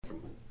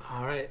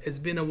All right, it's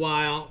been a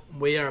while.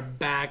 We are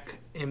back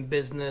in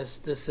business.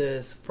 This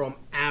is From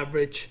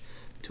Average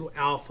to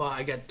Alpha.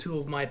 I got two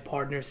of my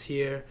partners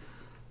here,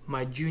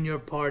 my junior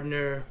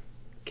partner,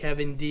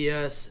 Kevin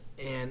Diaz,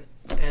 and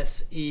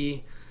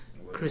SE,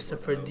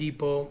 Christopher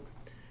Depot.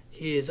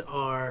 He is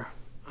our,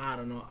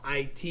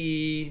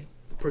 IT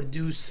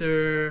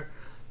producer,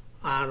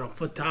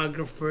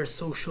 photographer,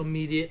 social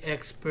media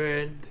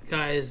expert. The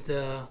guy is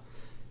the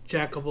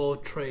jack of all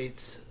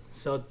trades.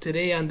 So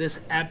today on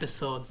this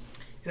episode,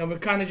 we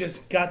kind of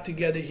just got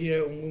together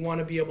here and we want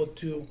to be able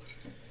to,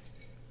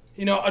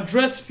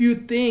 address few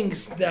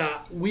things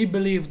that we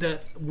believe the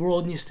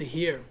world needs to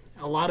hear.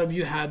 A lot of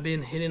you have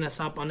been hitting us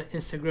up on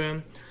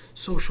Instagram,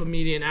 social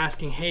media, and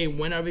asking, hey,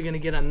 when are we going to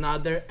get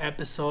another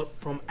episode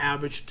from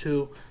Average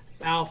to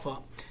Alpha?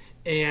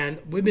 And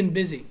we've been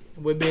busy.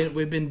 We've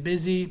been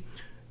busy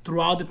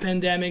throughout the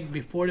pandemic,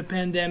 before the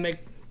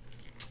pandemic.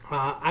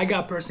 I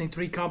got personally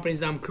 3 companies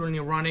that I'm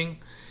currently running,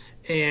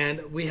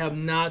 and we have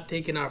not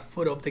taken our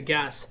foot off the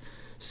gas.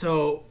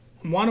 So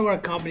one of our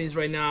companies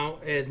right now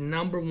is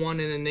number 1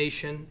 in the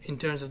nation in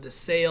terms of the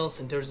sales,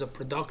 in terms of the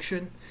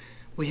production.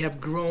 We have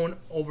grown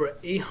over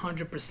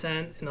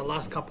 800% in the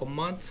last couple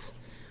months.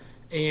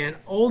 And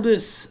all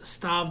this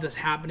stuff that's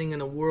happening in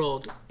the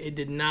world, it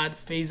did not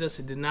phase us,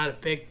 it did not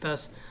affect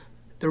us.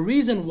 The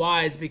reason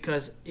why is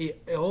because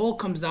it all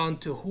comes down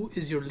to who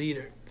is your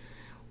leader.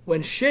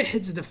 When shit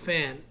hits the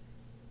fan,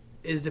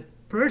 is the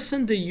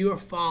person that you're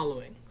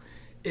following,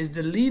 is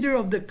the leader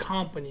of the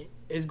company,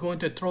 is going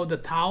to throw the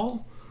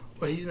towel,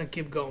 or he's going to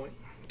keep going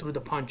through the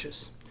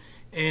punches.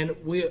 And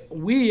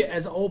we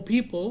as old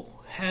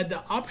people had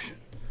the option.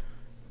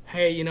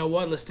 Hey, you know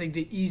what? Let's take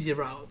the easy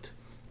route.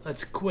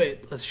 Let's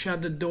quit. Let's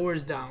shut the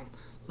doors down.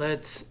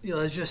 Let's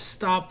just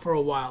stop for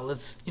a while.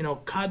 Let's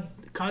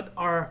cut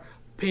our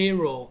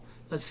payroll.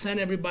 Let's send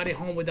everybody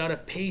home without a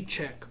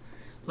paycheck.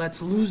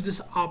 Let's lose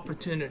this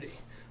opportunity.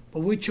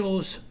 But we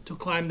chose to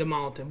climb the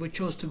mountain. We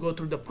chose to go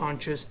through the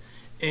punches.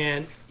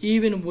 And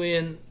even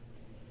when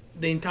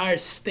the entire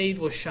state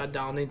was shut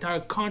down, the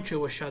entire country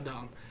was shut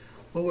down,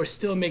 we were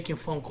still making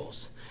phone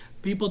calls.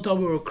 People thought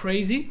we were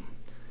crazy.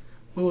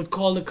 We would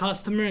call the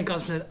customer, and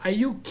customer said, are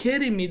you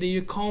kidding me that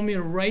you call me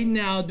right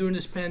now during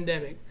this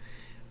pandemic?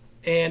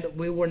 And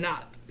we were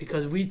not,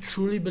 because we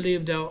truly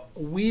believe that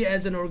we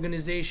as an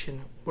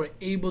organization were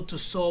able to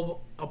solve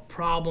a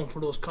problem for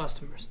those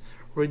customers,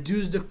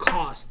 reduce the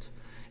cost.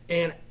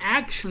 And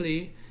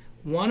actually,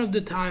 one of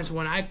the times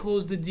when I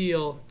closed the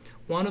deal,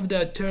 one of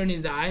the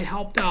attorneys that I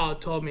helped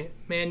out told me,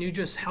 man, you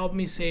just helped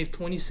me save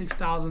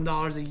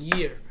 $26,000 a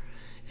year.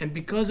 And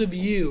because of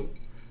you,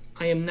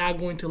 I am not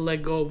going to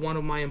let go of one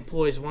of my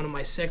employees, one of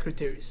my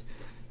secretaries.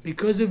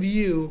 Because of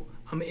you,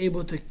 I'm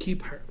able to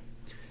keep her.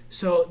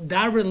 So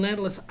that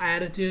relentless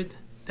attitude,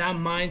 that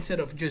mindset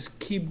of just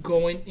keep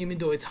going even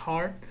though it's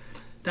hard,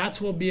 that's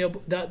what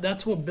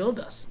built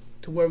us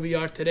to where we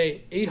are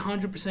today.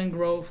 800%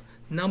 growth,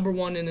 number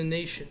 1 in the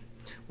nation.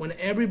 When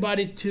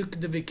everybody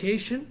took the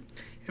vacation,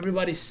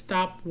 everybody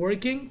stopped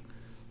working,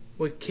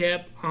 we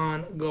kept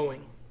on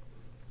going.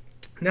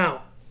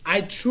 Now,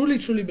 I truly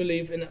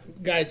believe, and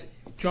guys,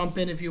 jump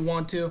in if you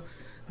want to,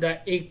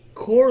 that it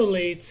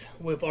correlates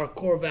with our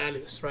core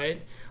values,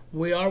 right?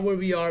 We are where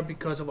we are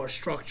because of our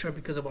structure,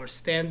 because of our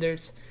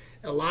standards.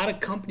 A lot of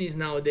companies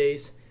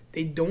nowadays,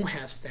 they don't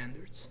have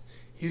standards.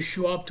 You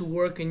show up to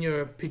work in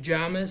your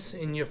pajamas,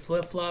 in your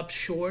flip-flops,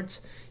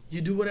 shorts.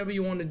 You do whatever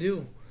you want to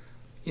do.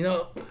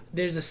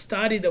 There's a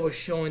study that was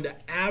showing the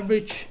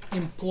average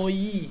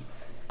employee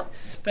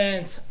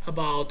spends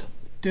about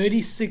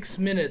 36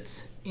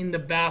 minutes in the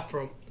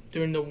bathroom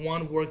during the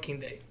one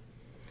working day.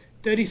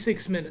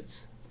 36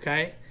 minutes,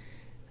 okay,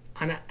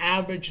 on an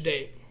average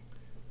day.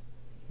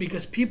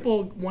 Because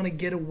people want to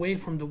get away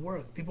from the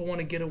work. People want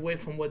to get away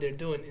from what they're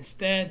doing.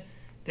 Instead,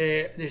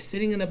 they're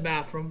sitting in the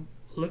bathroom,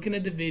 looking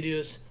at the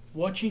videos,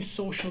 watching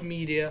social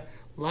media,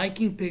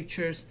 liking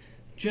pictures,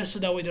 just so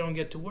that way they don't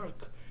get to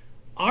work.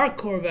 Our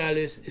core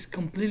values is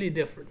completely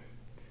different,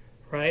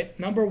 right?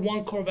 Number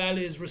 1 core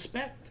value is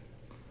respect,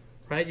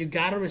 right? You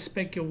got to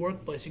respect your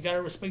workplace. You got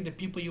to respect the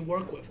people you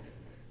work with,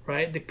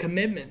 right? The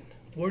commitment.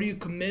 What are you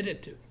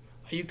committed to?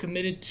 Are you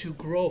committed to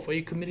growth? Are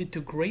you committed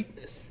to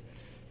greatness?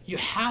 You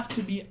have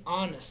to be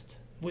honest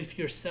with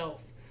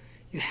yourself.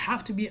 You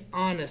have to be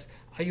honest.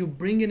 Are you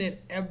bringing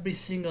it every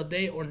single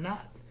day or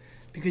not?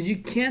 Because you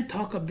can't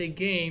talk a big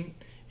game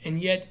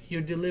and yet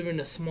you're delivering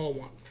a small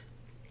one.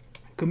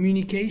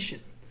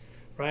 Communication,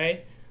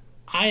 right?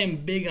 I am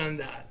big on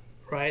that,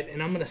 right?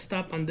 And I'm going to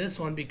stop on this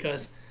one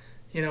because,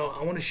 I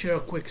want to share a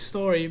quick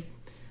story.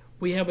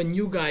 We have a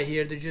new guy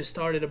here that just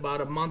started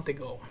about a month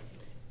ago.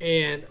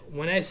 And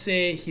when I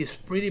say he's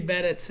pretty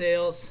bad at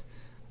sales,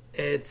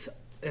 it's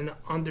an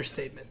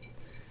understatement.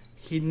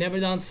 He'd never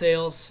done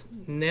sales,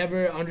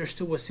 never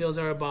understood what sales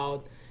are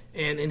about.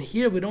 And in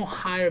here, we don't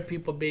hire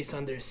people based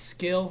on their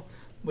skill.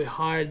 We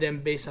hire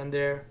them based on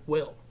their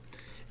will.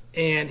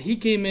 And he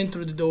came in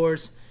through the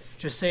doors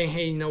just saying,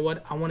 hey, you know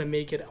what? I want to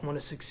make it. I want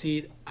to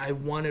succeed. I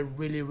want it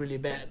really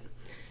bad.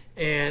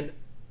 And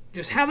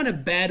just having a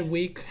bad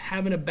week,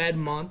 having a bad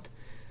month,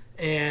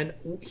 And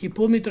he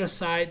pulled me to the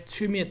side,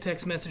 shoot me a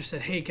text message,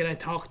 said, hey, can I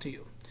talk to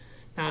you?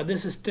 Now,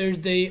 this is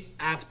Thursday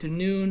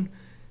afternoon.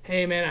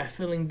 Hey, man, I'm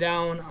feeling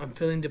down. I'm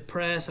feeling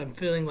depressed. I'm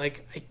feeling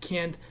like I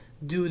can't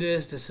do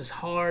this. This is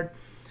hard.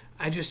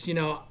 I just,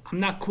 I'm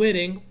not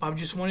quitting. I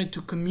just wanted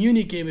to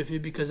communicate with you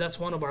because that's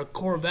one of our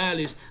core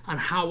values on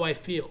how I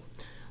feel.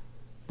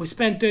 We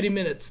spent 30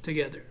 minutes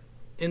together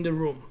in the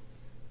room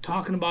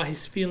talking about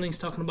his feelings,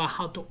 talking about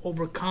how to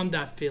overcome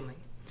that feeling.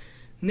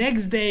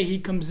 Next day, he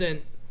comes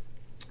in,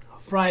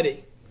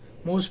 Friday.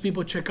 Most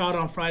people check out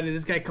on Friday.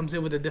 This guy comes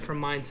in with a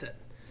different mindset.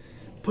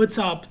 Puts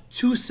up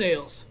 2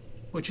 sales,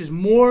 which is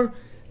more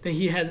than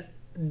he has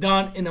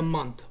done in a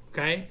month,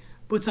 okay?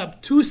 Puts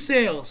up 2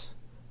 sales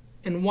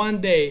in one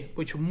day,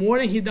 which more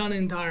than he done an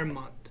entire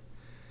month.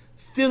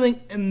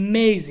 Feeling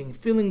amazing,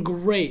 feeling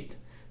great,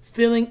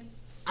 feeling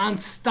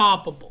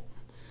unstoppable.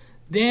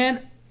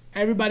 Then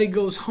everybody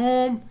goes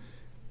home.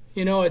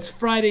 It's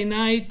Friday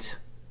night.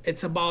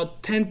 It's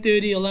about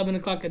 10:30, 11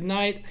 o'clock at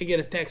night. I get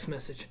a text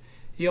message.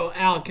 Yo,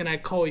 Al, can I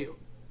call you?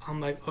 I'm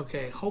like,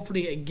 okay,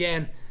 hopefully,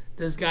 again,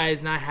 this guy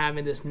is not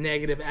having this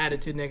negative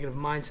attitude, negative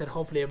mindset.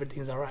 Hopefully,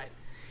 everything's all right.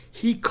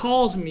 He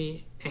calls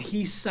me, and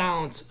he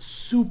sounds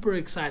super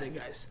excited,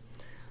 guys.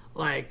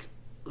 Like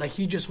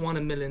he just won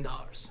 $1 million.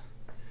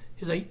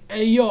 He's like,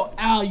 hey, yo,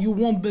 Al, you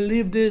won't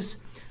believe this.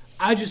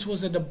 I just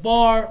was at the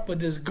bar with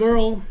this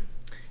girl,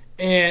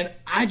 and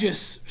I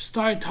just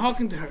started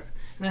talking to her.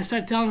 And I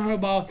started telling her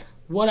about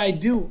what I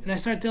do, and I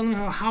started telling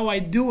her how I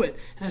do it,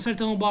 and I started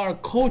telling her about our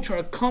culture,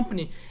 our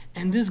company,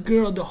 and this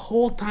girl the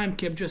whole time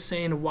kept just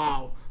saying,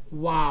 wow,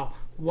 wow,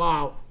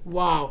 wow,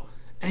 wow.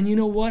 And you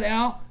know what,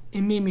 Al?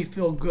 It made me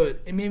feel good.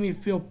 It made me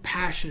feel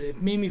passionate.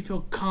 It made me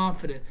feel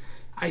confident.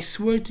 I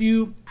swear to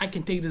you, I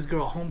can take this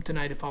girl home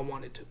tonight if I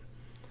wanted to.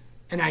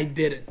 And I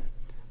didn't.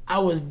 I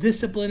was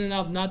disciplined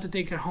enough not to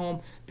take her home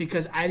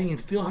because I didn't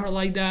feel her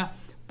like that,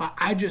 but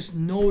I just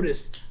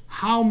noticed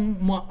how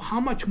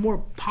much more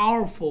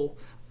powerful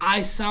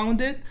I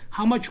sounded,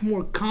 how much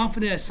more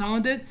confident I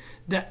sounded,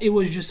 that it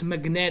was just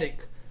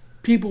magnetic.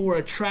 People were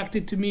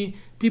attracted to me.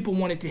 People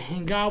wanted to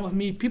hang out with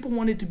me. People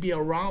wanted to be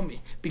around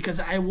me because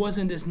I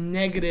wasn't this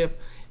negative,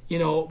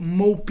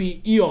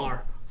 mopey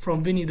ER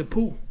from Winnie the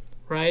Pooh,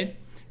 right?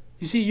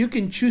 You see, you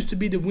can choose to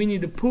be the Winnie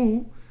the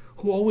Pooh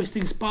who always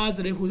thinks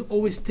positive, who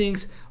always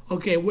thinks,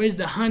 okay, where's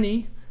the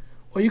honey?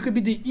 Or you could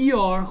be the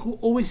ER who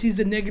always sees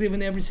the negative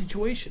in every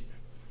situation.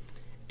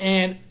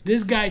 And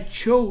this guy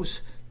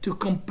chose to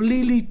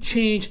completely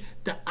change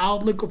the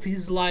outlook of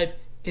his life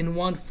in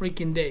one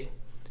freaking day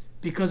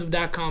because of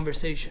that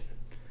conversation.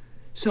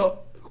 So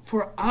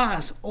for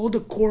us, all the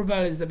core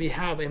values that we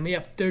have, and we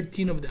have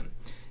 13 of them,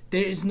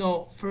 there is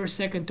no first,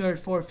 second, third,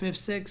 fourth, fifth,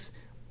 sixth.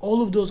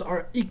 All of those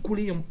are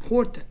equally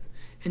important.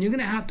 And you're going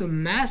to have to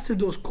master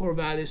those core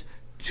values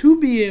to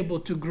be able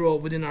to grow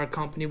within our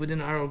company,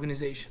 within our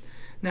organization.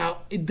 Now,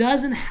 it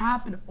doesn't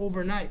happen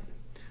overnight,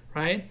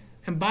 right?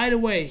 And by the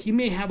way, he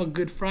may have a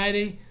good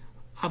Friday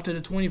after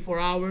the 24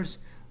 hours,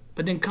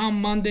 but then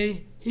come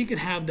Monday, he could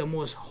have the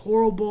most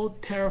horrible,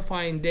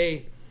 terrifying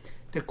day.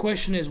 The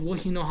question is, will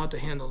he know how to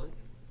handle it?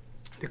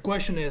 The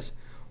question is,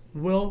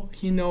 will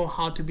he know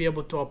how to be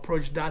able to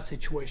approach that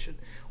situation?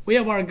 We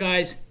have our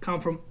guys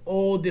come from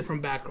all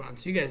different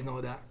backgrounds. You guys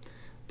know that.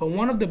 But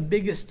one of the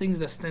biggest things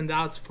that stand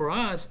out for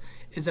us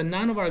is that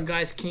none of our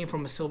guys came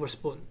from a silver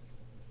spoon.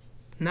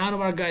 None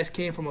of our guys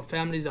came from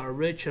families that are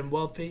rich and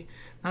wealthy.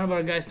 None of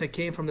our guys that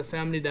came from the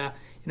family that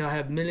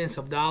have millions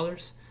of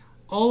dollars.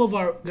 All of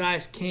our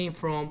guys came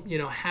from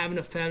having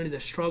a family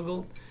that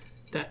struggled,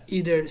 that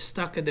either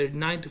stuck at their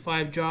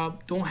 9-to-5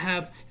 job, don't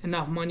have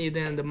enough money at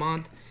the end of the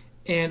month,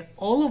 and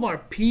all of our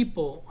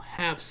people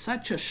have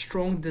such a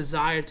strong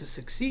desire to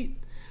succeed,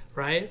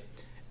 right?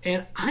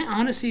 And I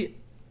honestly,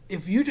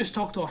 if you just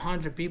talk to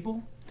 100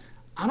 people,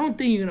 I don't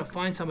think you're gonna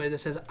find somebody that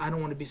says I don't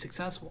want to be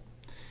successful.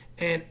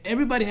 And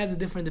everybody has a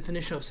different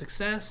definition of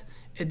success.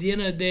 At the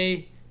end of the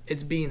day,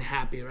 it's being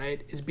happy,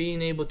 right? It's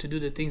being able to do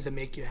the things that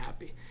make you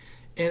happy.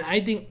 And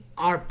I think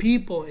our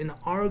people in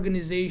our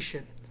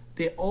organization,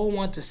 they all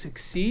want to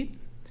succeed,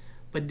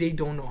 but they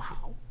don't know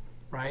how,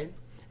 right?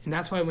 And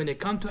that's why when they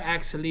come to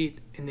Axe Elite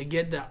and they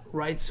get the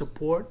right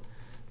support,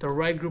 the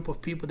right group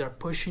of people that are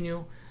pushing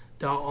you,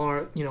 that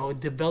are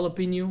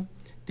developing you,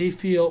 they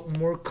feel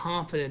more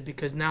confident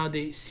because now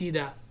they see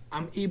that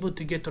I'm able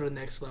to get to the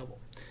next level.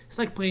 It's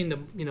like playing the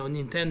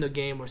Nintendo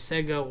game or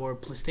Sega or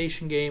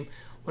PlayStation game,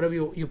 whatever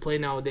you play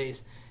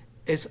nowadays.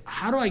 It's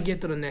how do I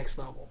get to the next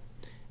level?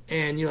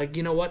 And you're like,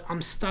 you know what?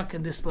 I'm stuck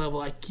at this level.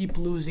 I keep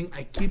losing.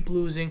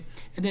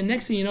 And then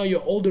next thing you know,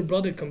 your older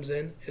brother comes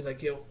in. Is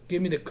like, yo,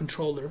 give me the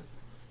controller.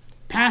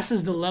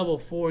 Passes the level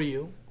for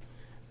you.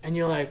 And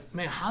you're like,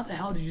 man, how the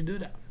hell did you do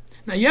that?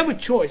 Now, you have a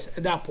choice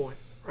at that point,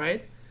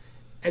 right?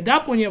 At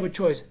that point, you have a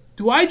choice.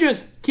 Do I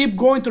just keep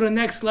going to the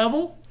next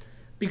level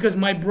because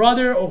my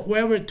brother or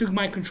whoever took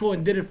my control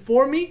and did it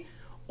for me?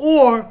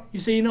 Or you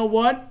say, you know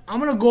what? I'm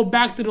going to go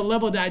back to the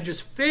level that I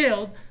just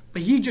failed,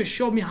 but he just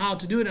showed me how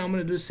to do it, and I'm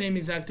going to do the same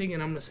exact thing,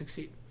 and I'm going to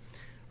succeed,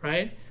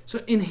 right?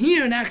 So in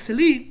here in Axe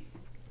Elite,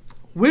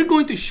 we're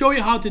going to show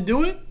you how to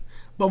do it,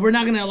 but we're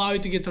not going to allow you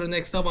to get to the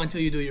next level until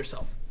you do it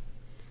yourself.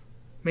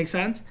 Make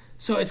sense?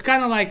 So it's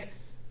kind of like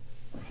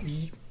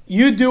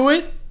you do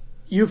it,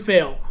 you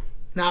fail.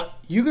 Now,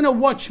 you're going to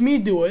watch me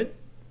do it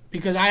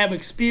because I have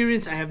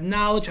experience, I have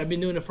knowledge, I've been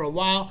doing it for a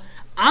while.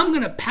 I'm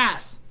going to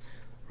pass,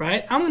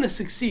 right? I'm going to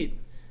succeed.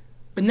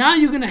 But now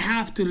you're going to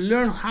have to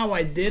learn how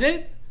I did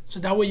it so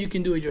that way you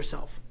can do it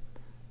yourself.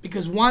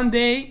 Because one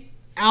day,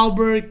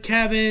 Albert,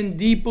 Kevin,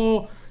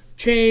 Deepo,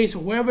 Chase, or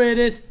whoever it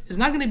is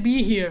not going to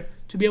be here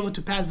to be able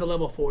to pass the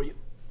level for you.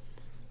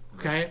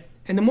 Okay?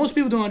 And the most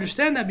people don't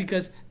understand that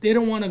because they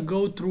don't want to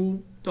go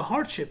through the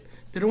hardship.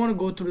 They don't want to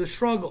go through the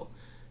struggle.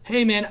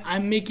 Hey man,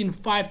 I'm making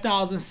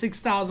 5,000,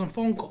 6,000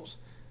 phone calls.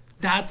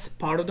 That's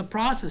part of the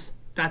process.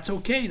 That's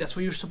okay. That's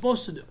what you're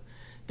supposed to do.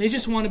 They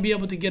just want to be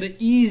able to get an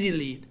easy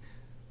lead.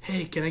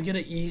 Hey, can I get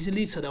an easy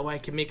lead so that way I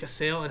can make a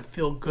sale and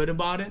feel good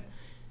about it?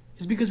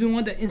 It's because we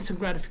want that instant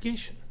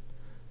gratification.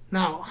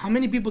 Now, how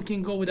many people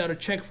can go without a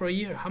check for a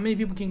year? How many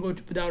people can go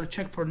without a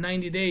check for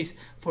 90 days,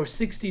 for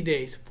 60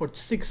 days, for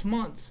 6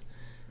 months?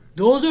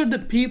 Those are the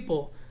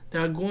people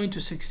that are going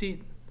to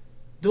succeed.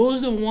 Those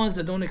are the ones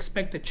that don't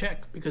expect a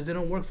check because they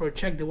don't work for a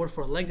check, they work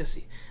for a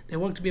legacy. They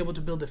work to be able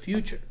to build a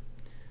future.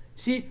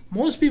 See,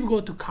 most people go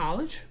to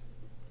college,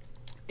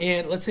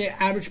 and let's say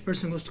average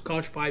person goes to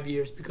college 5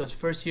 years because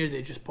first year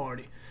they just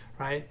party,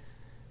 right?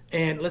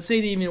 And let's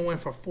say they even went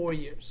for 4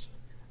 years.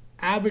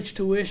 Average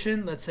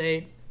tuition, let's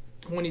say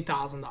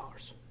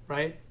 $20,000,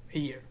 right? A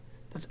year.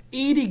 That's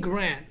 80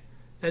 grand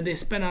that they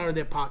spend out of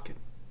their pocket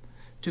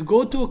to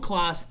go to a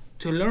class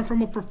to learn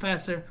from a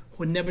professor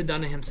who had never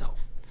done it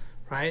himself,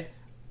 right?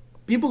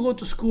 People go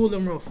to school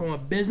and learn from a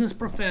business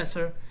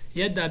professor,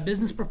 yet that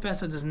business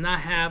professor does not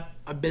have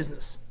a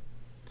business.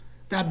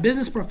 That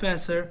business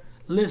professor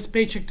lives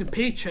paycheck to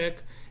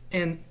paycheck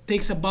and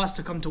takes a bus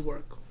to come to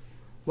work.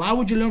 Why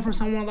would you learn from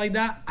someone like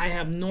that? I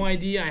have no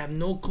idea. I have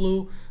no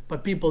clue,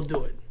 but people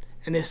do it.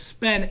 And they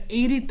spend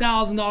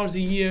 $80,000 a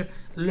year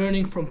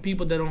learning from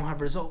people that don't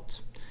have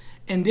results.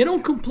 And they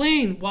don't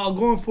complain while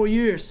going 4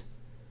 years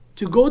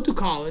to go to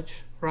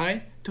college,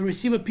 right? To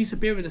receive a piece of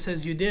paper that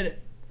says you did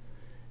it.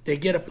 They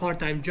get a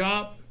part-time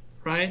job,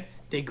 right?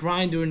 They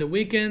grind during the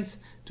weekends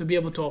to be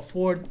able to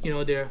afford,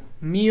 their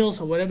meals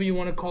or whatever you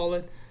want to call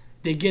it.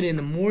 They get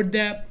into more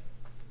debt.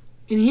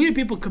 And here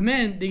people come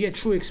in, they get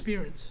true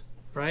experience,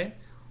 right?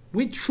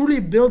 We truly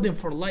build them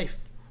for life.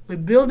 We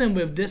build them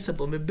with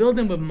discipline. We build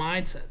them with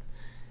mindset.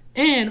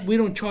 And we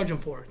don't charge them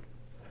for it,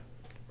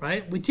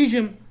 right? We teach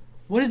them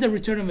what is the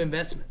return of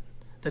investment.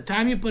 The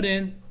time you put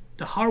in,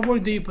 the hard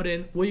work that you put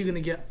in, what are you going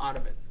to get out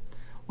of it?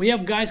 We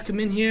have guys come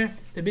in here,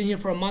 they've been here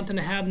for a month and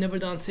a half, never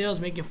done sales,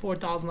 making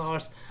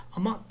 $4,000 a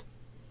month.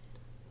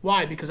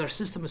 Why? Because our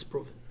system is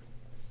proven.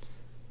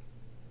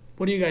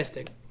 What do you guys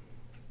think?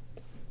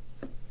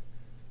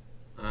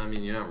 I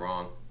mean, you're not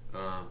wrong,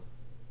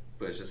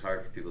 but it's just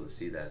hard for people to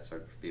see that. It's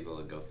hard for people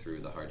to go through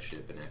the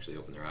hardship and actually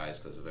open their eyes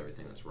because of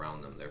everything that's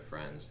around them, their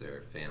friends,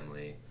 their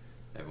family,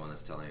 everyone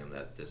that's telling them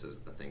that this is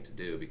the thing to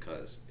do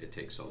because it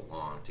takes so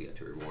long to get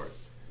to reward.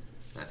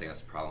 And I think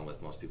that's the problem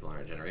with most people in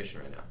our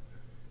generation right now,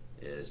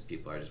 is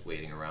people are just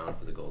waiting around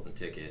for the golden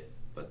ticket,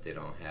 but they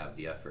don't have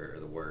the effort or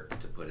the work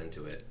to put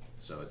into it,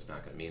 so it's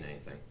not going to mean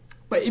anything.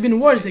 But even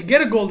worse, they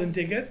get a golden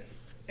ticket,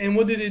 and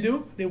what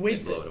do? They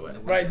waste blow it. it away.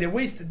 Right, they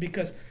waste it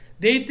because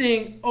they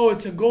think, oh,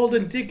 it's a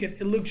golden ticket.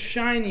 It looks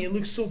shiny. It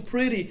looks so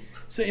pretty.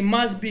 So it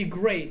must be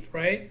great,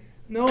 right?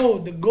 No,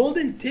 the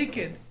golden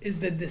ticket is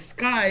the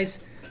disguise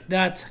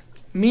that's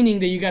meaning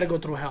that you got to go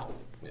through hell,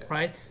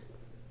 right?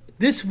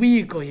 This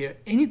vehicle here,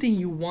 anything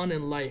you want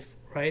in life,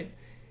 right?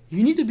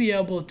 You need to be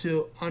able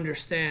to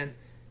understand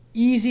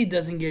easy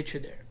doesn't get you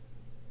there.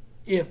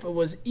 If it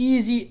was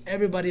easy,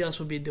 everybody else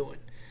would be doing.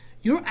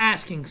 You're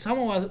asking, some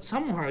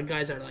of our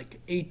guys are like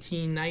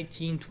 18,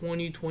 19,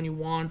 20,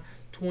 21,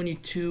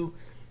 22,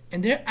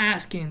 and they're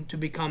asking to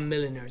become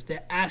millionaires.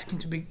 They're asking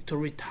to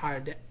retire.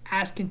 They're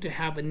asking to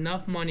have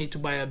enough money to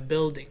buy a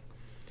building.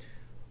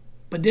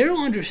 But they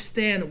don't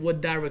understand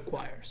what that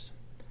requires.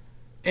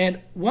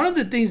 And one of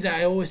the things that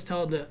I always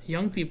tell the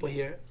young people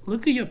here,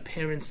 look at your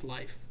parents'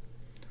 life.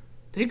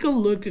 Take a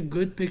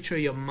good picture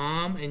of your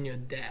mom and your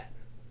dad.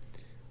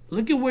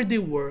 Look at where they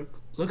work.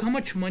 Look how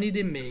much money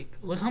they make.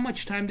 Look how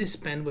much time they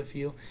spend with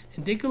you.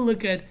 And take a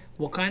look at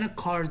what kind of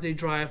cars they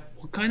drive,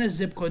 what kind of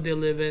zip code they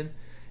live in.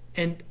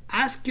 And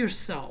ask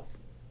yourself,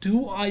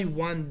 do I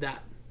want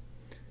that?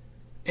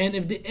 And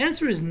if the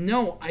answer is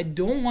no, I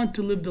don't want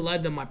to live the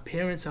life that my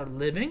parents are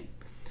living,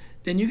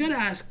 then you got to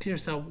ask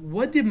yourself,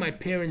 what did my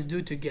parents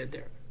do to get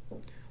there?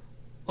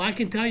 Well, I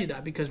can tell you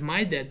that because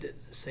my dad did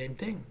the same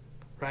thing,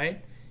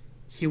 right?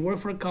 He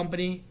worked for a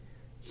company.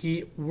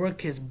 He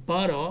worked his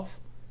butt off,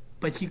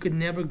 but he could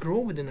never grow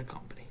within a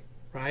company,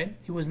 right?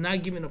 He was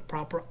not given a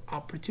proper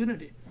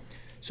opportunity.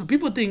 So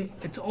people think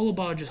it's all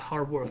about just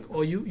hard work.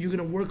 Or you're going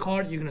to work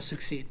hard, you're going to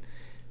succeed.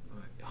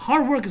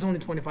 Hard work is only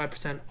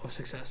 25% of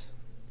success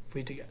for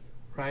you to get,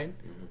 right?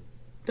 Mm-hmm.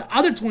 The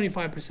other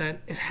 25%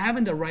 is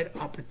having the right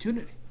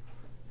opportunity,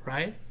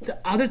 right? The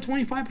other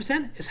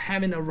 25% is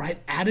having the right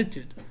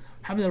attitude,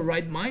 having the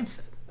right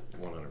mindset.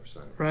 100%.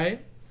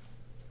 Right?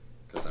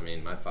 Because, I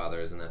mean, my father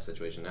is in that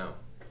situation now.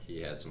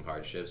 He had some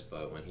hardships,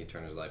 but when he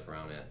turned his life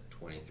around at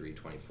 23,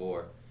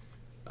 24,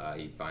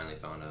 he finally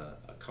found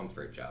a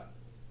comfort job.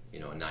 You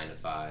know, a 9 to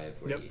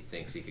 5 where he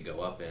thinks he could go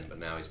up in, but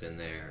now he's been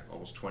there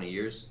almost 20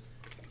 years.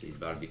 He's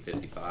about to be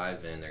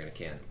 55, and they're going to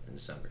can him in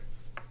December.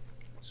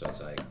 So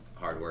it's like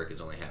hard work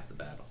is only half the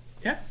battle.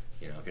 Yeah.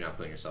 You know, if you're not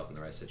putting yourself in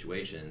the right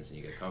situations and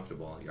you get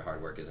comfortable, your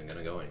hard work isn't going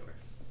to go anywhere.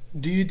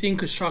 Do you think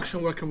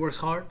construction worker works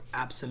hard?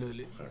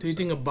 Absolutely. 100%. Do you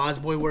think a boss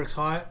boy works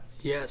hard?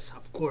 Yes,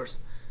 of course.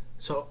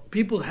 So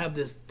people have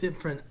this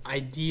different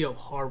idea of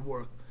hard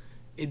work.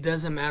 It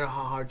doesn't matter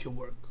how hard you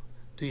work.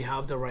 Do you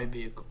have the right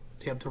vehicle?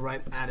 Do you have the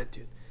right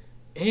attitude?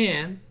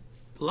 And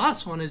the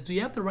last one is, do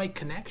you have the right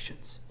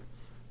connections?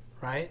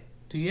 Right?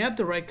 Do you have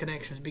the right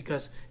connections?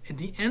 Because at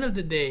the end of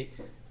the day,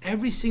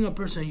 every single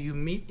person you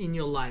meet in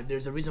your life,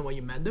 there's a reason why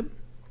you met them.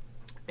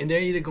 And they're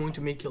either going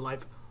to make your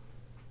life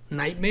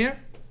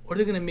nightmare or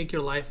they're going to make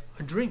your life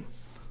a dream,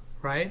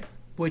 right?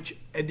 Which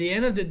at the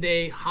end of the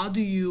day, how do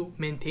you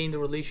maintain the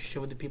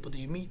relationship with the people that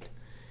you meet?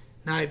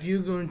 Now, if you're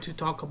going to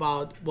talk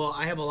about, well,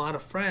 I have a lot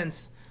of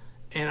friends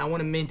and I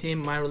want to maintain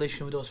my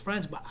relationship with those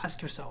friends, but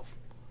ask yourself,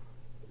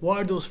 what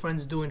are those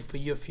friends doing for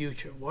your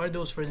future? What are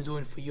those friends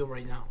doing for you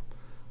right now?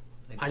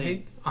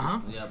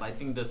 Yeah, but I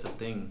think that's the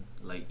thing.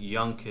 Like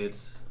young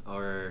kids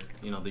or,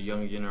 you know, the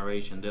younger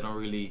generation, they don't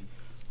really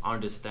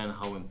understand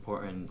how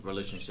important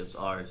relationships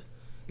are.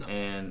 No.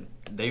 And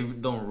they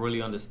don't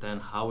really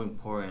understand how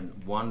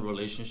important one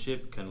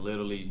relationship can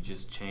literally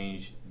just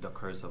change the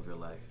course of your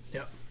life.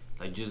 Yeah.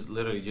 Like just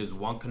literally just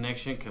one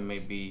connection can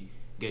maybe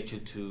get you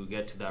to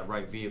get to that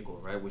right vehicle,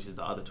 right? Which is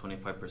the other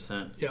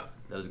 25%. Yeah.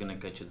 That is going to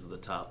get you to the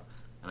top.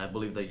 And I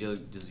believe that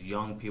just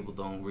young people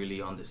don't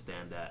really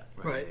understand that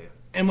right there.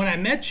 And when I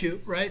met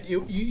you, right,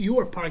 you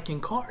were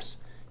parking cars.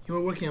 You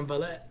were working on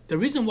valet. The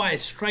reason why I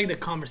strike the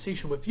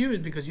conversation with you is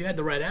because you had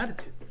the right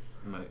attitude,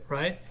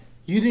 right?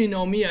 You didn't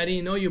know me, I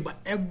didn't know you, but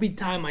every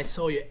time I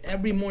saw you,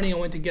 every morning I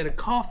went to get a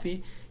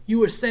coffee, you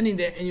were standing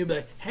there and you'd be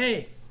like,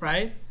 hey,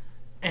 right?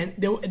 And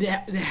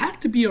there had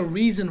to be a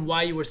reason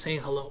why you were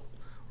saying hello,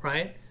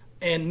 right?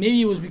 And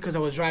maybe it was because I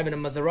was driving a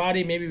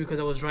Maserati, maybe because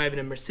I was driving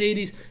a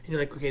Mercedes, and you're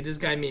like, okay, this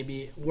guy may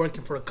be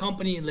working for a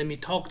company, let me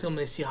talk to him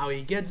and see how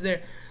he gets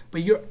there.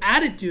 But your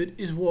attitude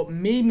is what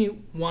made me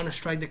want to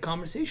strike the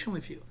conversation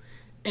with you.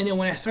 And then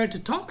when I started to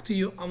talk to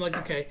you, I'm like,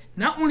 okay,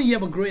 not only you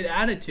have a great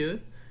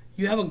attitude,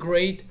 you have a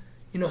great,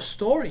 you know,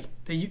 story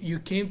that you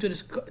came to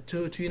this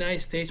to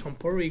United States from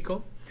Puerto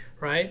Rico,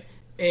 right?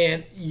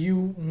 And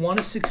you want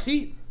to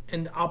succeed,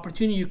 and the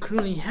opportunity you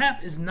currently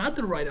have is not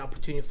the right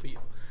opportunity for you,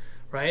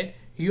 right?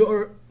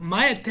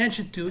 My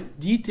attention to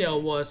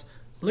detail was,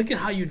 look at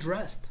how you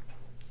dressed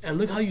and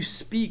look how you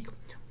speak.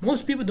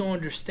 Most people don't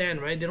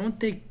understand, right? They don't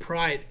take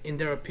pride in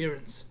their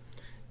appearance.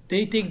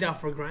 They take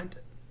that for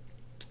granted.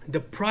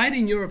 The pride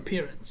in your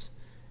appearance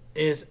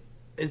is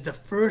the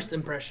first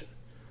impression,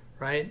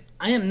 right?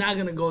 I am not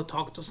gonna go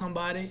talk to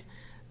somebody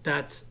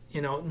that's,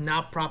 you know,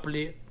 not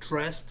properly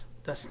dressed,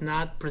 that's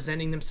not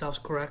presenting themselves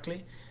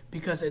correctly,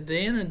 because at the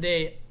end of the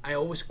day, I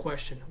always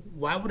question,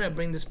 why would I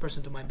bring this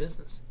person to my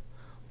business?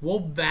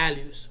 What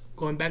values,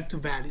 going back to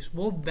values,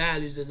 what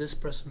values does this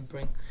person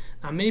bring?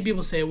 Now, many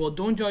people say, well,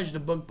 don't judge the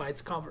book by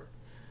its cover.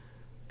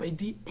 But at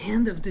the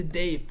end of the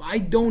day, if I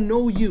don't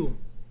know you,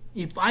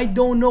 if I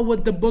don't know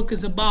what the book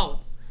is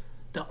about,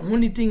 the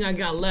only thing I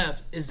got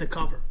left is the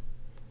cover,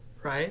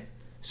 right?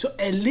 So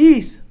at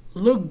least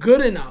look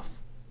good enough,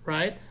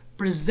 right?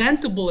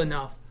 Presentable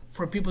enough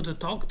for people to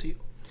talk to you.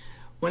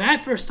 When I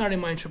first started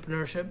my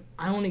entrepreneurship,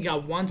 I only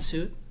got one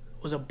suit.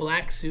 It was a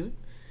black suit.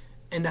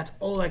 And that's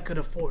all I could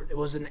afford. It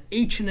was an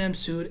H&M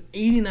suit,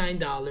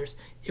 $89.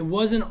 It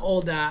wasn't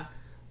all that,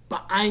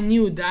 but I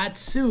knew that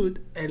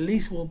suit at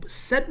least will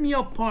set me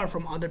apart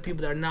from other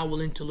people that are not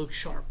willing to look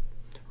sharp,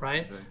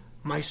 right? Okay.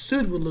 My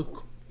suit would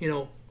look, you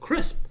know,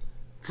 crisp,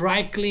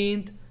 dry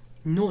cleaned,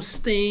 no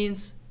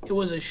stains. It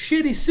was a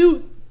shitty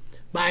suit,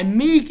 but I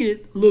make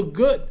it look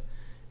good.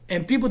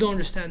 And people don't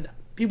understand that.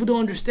 People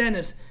don't understand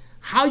is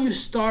how you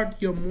start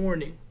your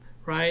morning,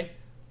 right?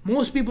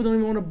 Most people don't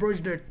even want to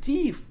brush their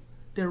teeth.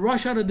 They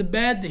rush out of the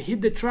bed, they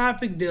hit the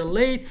traffic, they're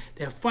late,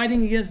 they're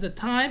fighting against the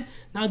time.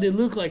 Now they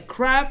look like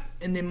crap,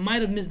 and they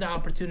might have missed the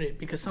opportunity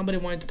because somebody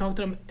wanted to talk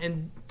to them,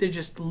 and they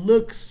just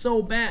look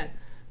so bad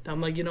that I'm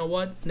like, you know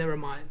what? Never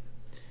mind.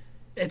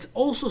 It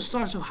also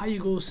starts with how you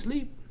go to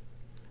sleep.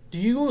 Do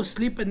you go to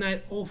sleep at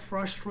night all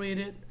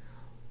frustrated,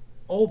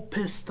 all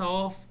pissed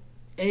off,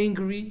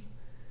 angry,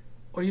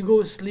 or you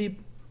go to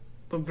sleep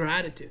with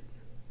gratitude,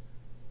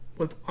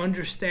 with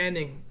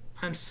understanding?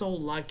 I'm so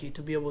lucky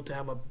to be able to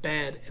have a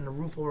bed and a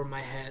roof over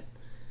my head,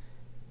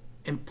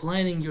 and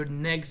planning your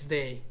next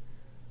day,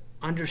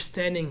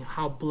 understanding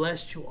how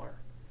blessed you are.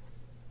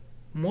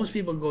 Most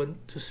people go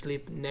to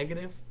sleep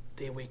negative,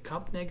 they wake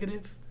up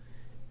negative,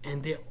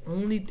 and the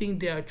only thing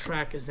they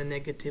attract is the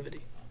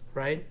negativity,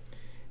 right?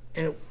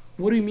 And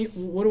what do you mean?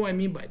 What do I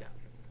mean by that?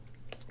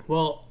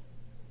 Well,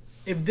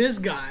 if this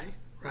guy,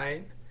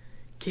 right,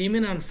 came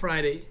in on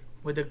Friday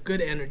with a good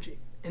energy,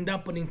 ended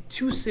up putting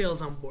 2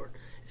 sales on board,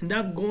 end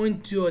up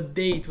going to a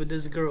date with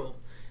this girl,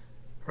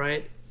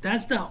 right?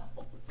 That's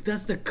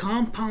the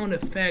compound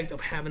effect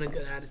of having a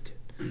good attitude.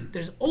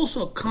 There's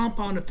also a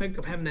compound effect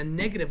of having a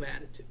negative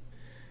attitude.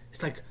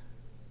 It's like,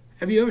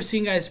 have you ever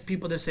seen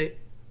people that say,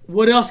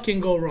 what else can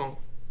go wrong,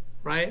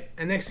 right?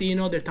 And next thing you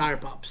know, they're tire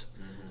pops.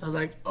 I was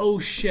like, oh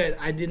shit,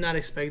 I did not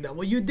expect that.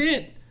 Well, you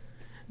did,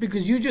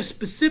 because you just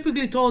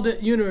specifically told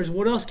the universe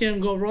what else can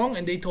go wrong,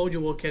 and they told you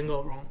what can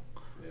go wrong,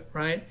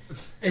 right?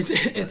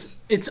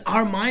 It's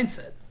our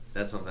mindset.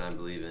 That's something I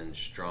believe in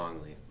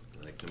strongly.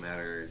 Like, no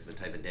matter the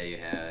type of day you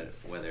had,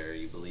 whether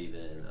you believe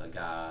in a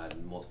god,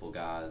 multiple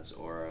gods,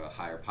 or a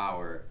higher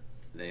power,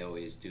 they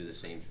always do the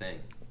same thing.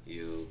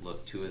 You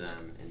look to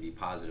them and be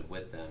positive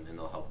with them, and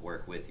they'll help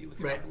work with you with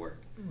your hard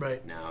work.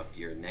 Right. Now, if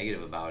you're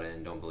negative about it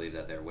and don't believe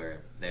that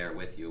they're there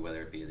with you,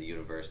 whether it be the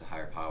universe, the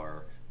higher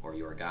power, or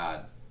your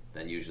God,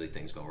 then usually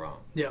things go wrong.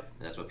 Yep.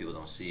 And that's what people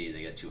don't see.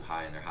 They get too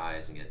high in their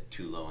highs and get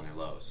too low in their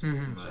lows.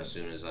 So as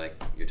soon as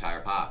your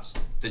tire pops,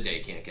 the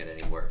day can't get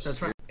any worse.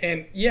 That's right.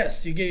 And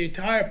yes, you get your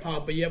tire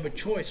pop, but you have a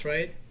choice,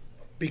 right?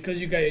 Because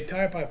you got your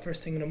tire pop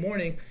first thing in the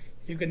morning,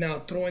 you can now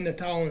throw in the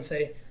towel and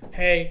say,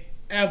 hey,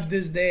 F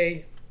this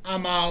day,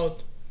 I'm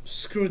out,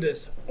 screw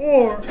this.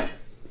 Or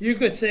you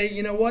could say,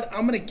 you know what,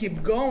 I'm going to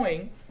keep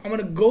going. I'm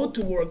going to go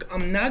to work.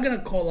 I'm not going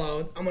to call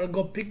out. I'm going to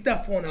go pick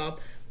that phone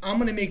up. I'm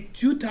going to make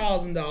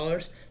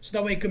 $2,000 so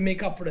that way I can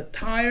make up for the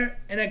tire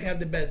and I can have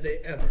the best day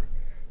ever.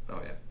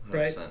 Oh, yeah,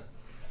 100%. Right?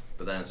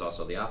 But then it's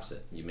also the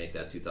opposite. You make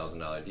that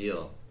 $2,000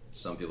 deal.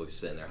 Some people can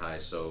sit in their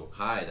highs so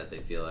high that they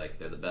feel like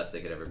they're the best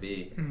they could ever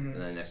be. And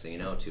then next thing you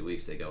know, 2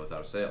 weeks they go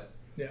without a sale.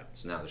 Yeah.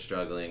 So now they're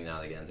struggling.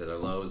 Now they get into their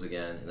lows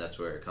again. And that's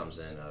where it comes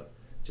in of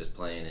just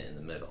playing it in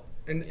the middle.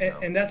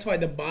 And that's why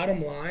the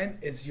bottom line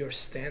is your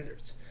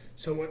standards.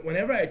 So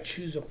whenever I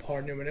choose a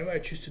partner, whenever I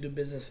choose to do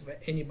business with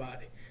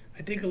anybody,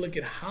 I take a look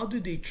at how do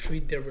they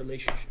treat their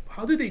relationship?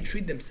 How do they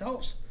treat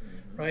themselves,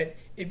 right?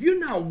 If you're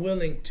not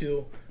willing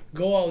to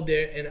go out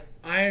there and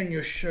iron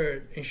your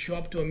shirt and show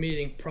up to a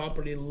meeting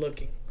properly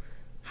looking,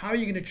 how are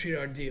you going to treat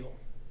our deal,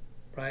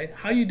 right?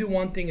 How you do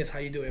one thing is how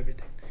you do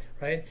everything,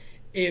 right?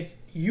 If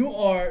you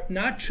are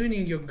not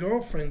treating your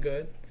girlfriend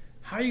good,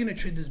 how are you going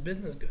to treat this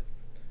business good,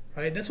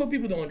 right? That's what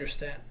people don't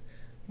understand.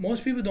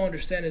 Most people don't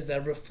understand is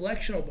that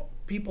reflection of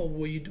people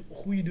who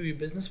you do your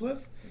business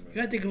with. You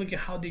got to take a look at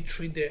how they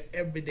treat their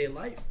everyday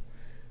life,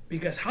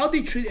 because how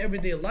they treat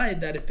everyday life,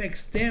 that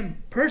affects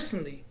them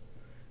personally,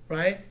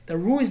 right? That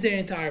ruins their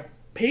entire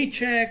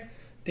paycheck,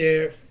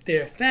 their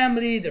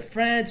family, their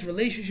friends,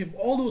 relationship,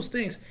 all those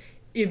things.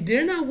 If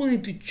they're not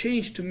willing to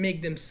change to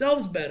make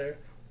themselves better,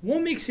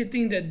 what makes you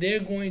think that they're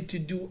going to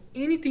do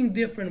anything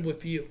different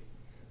with you?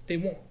 They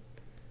won't.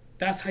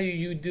 That's how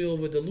you deal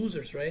with the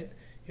losers, right?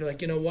 You're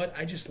like, you know what?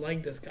 I just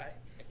like this guy.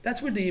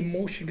 That's where the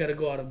emotion got to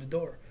go out of the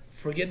door.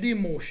 Forget the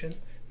emotion.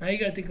 Now you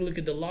got to take a look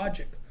at the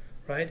logic,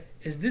 right?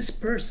 Is this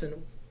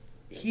person,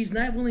 he's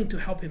not willing to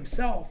help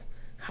himself.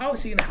 How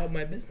is he going to help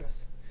my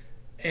business?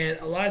 And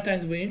a lot of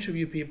times we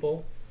interview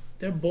people,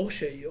 they're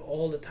bullshit you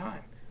all the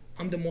time.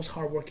 I'm the most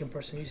hardworking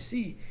person you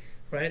see,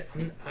 right?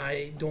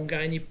 I don't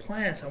got any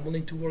plans. I'm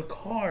willing to work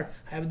hard.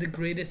 I have the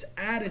greatest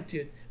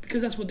attitude,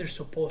 because that's what they're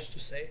supposed to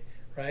say,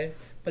 right?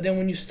 But then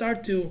when you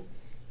start to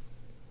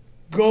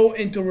go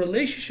into a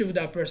relationship with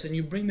that person,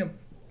 you bring them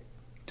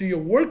to your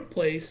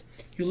workplace,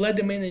 you let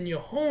them in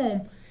your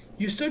home,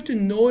 you start to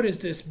notice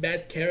this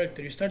bad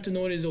character. You start to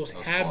notice those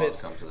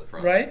habits, come to the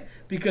front. Right?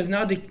 Because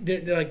now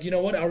they're like, you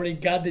know what? I already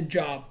got the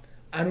job.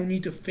 I don't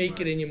need to fake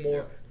it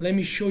anymore. Yeah. Let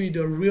me show you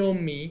the real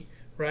me,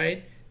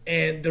 right?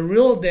 And the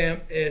real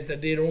them is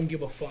that they don't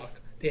give a fuck.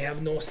 They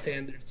have no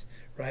standards,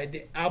 right?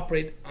 They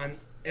operate on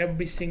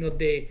every single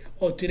day.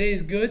 Oh, today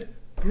is good?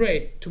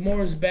 Great.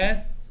 Tomorrow is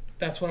bad?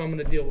 That's what I'm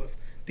going to deal with.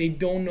 They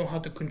don't know how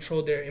to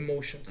control their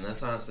emotions. And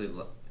that's honestly,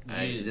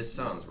 this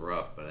sounds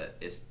rough, but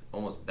it's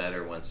almost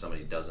better when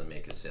somebody doesn't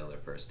make a sale their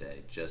first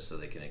day, just so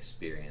they can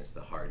experience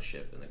the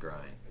hardship and the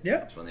grind.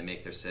 Yeah. So when they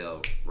make their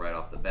sale right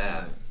off the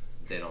bat,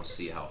 they don't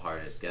see how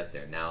hard it is to get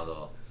there. Now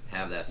they'll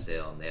have that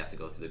sale and they have to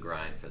go through the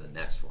grind for the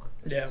next one.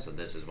 Yeah. So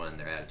this is when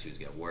their attitudes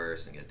get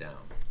worse and get down.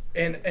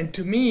 And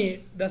to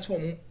me, that's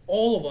what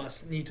all of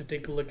us need to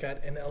take a look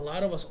at. And a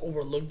lot of us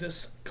overlook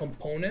this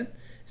component.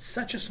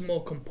 Such a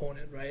small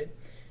component, right?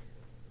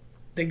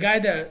 The guy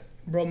that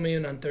brought me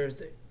in on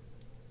Thursday,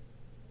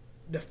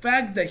 the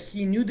fact that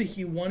he knew that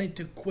he wanted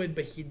to quit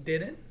but he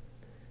didn't,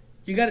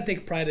 you got to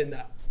take pride in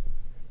that.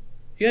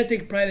 You got to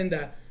take pride in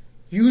that.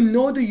 You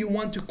know that you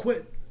want to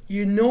quit.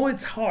 You know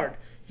it's hard.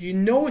 You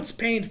know it's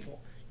painful.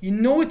 You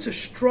know it's a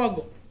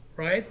struggle,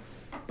 right?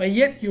 But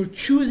yet you're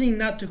choosing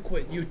not to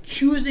quit. You're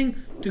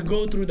choosing to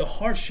go through the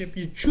hardship.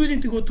 You're choosing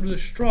to go through the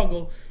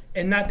struggle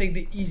and not take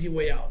the easy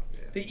way out. Yeah.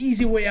 The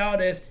easy way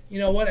out is, you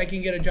know what, I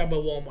can get a job at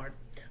Walmart.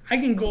 I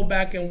can go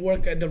back and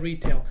work at the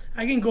retail.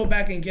 I can go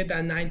back and get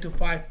that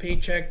 9-to-5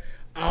 paycheck,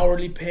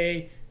 hourly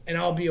pay, and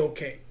I'll be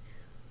okay.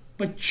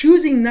 But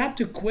choosing not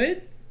to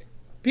quit,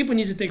 people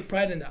need to take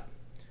pride in that.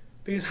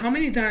 Because how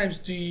many times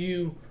do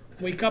you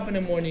wake up in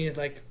the morning and it's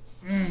like,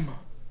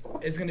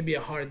 it's going to be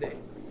a hard day.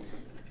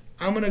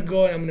 I'm going to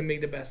go and I'm going to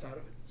make the best out of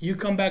it. You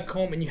come back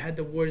home and you had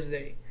the worst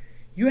day.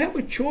 You have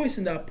a choice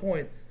in that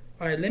point.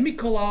 All right, let me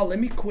call out, let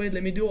me quit,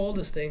 let me do all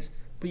these things.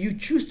 But you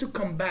choose to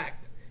come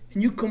back.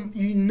 And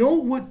you know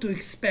what to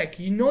expect.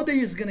 You know that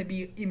it's going to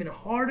be even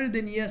harder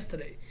than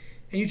yesterday.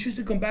 And you choose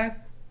to come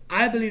back.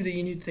 I believe that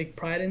you need to take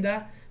pride in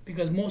that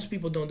because most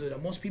people don't do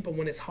that. Most people,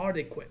 when it's hard,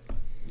 they quit.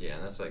 Yeah,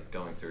 and that's like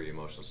going through your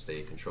emotional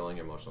state, controlling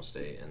your emotional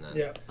state, and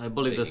then I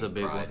believe that's a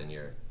big one.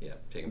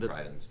 Taking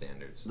pride in the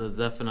standards. That's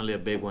definitely a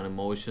big one.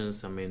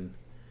 Emotions. I mean,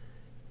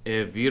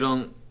 if you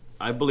don't,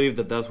 I believe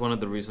that that's one of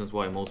the reasons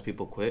why most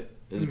people quit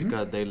is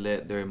because they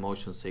let their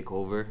emotions take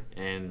over.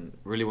 And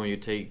really, when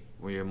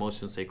your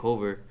emotions take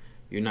over,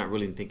 you're not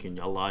really thinking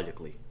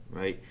logically,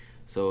 right?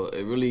 So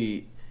it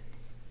really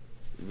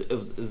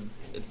it's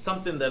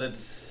something that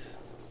it's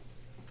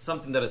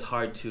something that is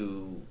hard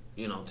to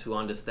to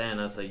understand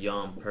as a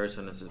young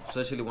person,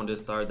 especially when they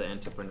start the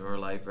entrepreneur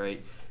life,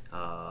 right?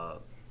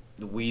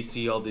 We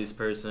see all these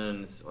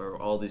persons or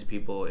all these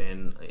people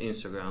in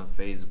Instagram,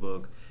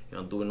 Facebook,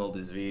 doing all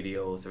these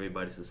videos,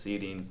 everybody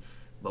succeeding,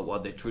 but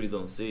what they truly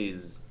don't see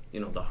is,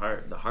 the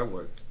hard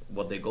work,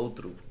 what they go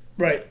through.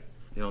 Right.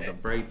 The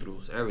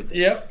breakthroughs, everything.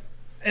 Yep.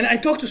 And I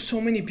talk to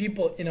so many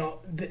people,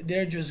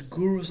 they're just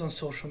gurus on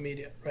social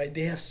media, right?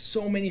 They have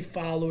so many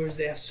followers,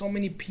 they have so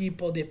many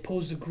people, they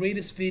post the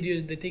greatest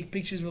videos, they take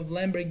pictures of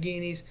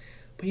Lamborghinis,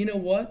 but you know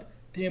what?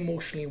 They're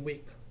emotionally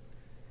weak.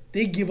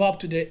 They give up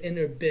to their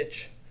inner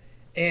bitch.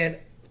 And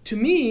to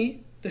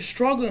me, the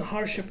struggle and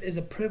hardship is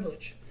a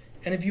privilege.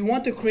 And if you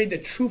want to create the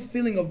true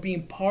feeling of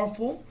being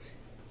powerful,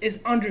 is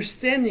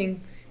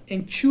understanding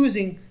and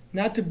choosing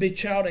not to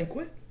bitch out and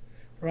quit,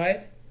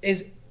 right?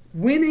 Is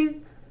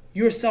winning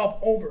yourself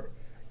over,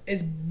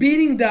 is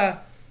beating the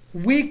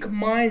weak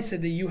mindset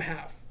that you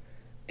have.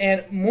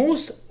 And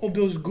most of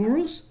those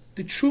gurus,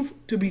 the truth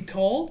to be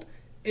told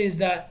is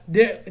that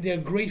they're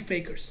great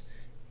fakers.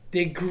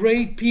 They're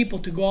great people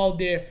to go out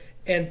there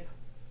and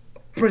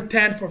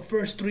pretend for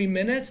first 3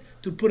 minutes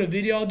to put a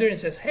video out there and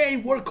says, hey,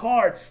 work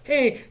hard,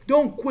 hey,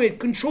 don't quit,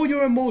 control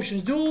your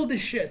emotions, do all this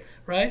shit,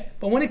 right?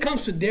 But when it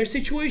comes to their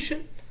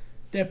situation,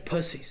 they're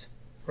pussies,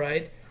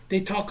 right?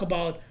 They talk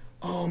about,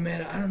 oh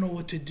man, I don't know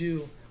what to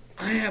do.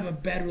 I have a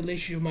bad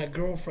relationship with my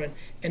girlfriend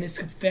and it's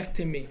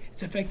affecting me.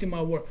 It's affecting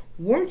my work.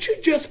 Weren't you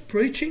just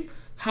preaching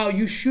how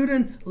you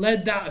shouldn't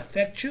let that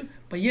affect you?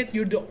 But yet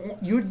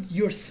you're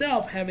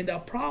yourself having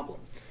that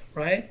problem,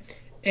 right?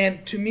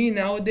 And to me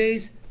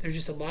nowadays, there's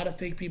just a lot of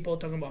fake people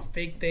talking about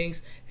fake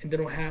things and they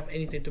don't have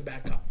anything to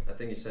back up. I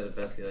think you said it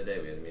best the other day.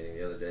 We had a meeting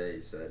the other day.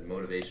 You said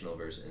motivational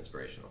versus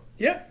inspirational.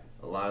 Yeah.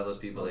 A lot of those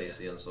people that you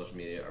see on social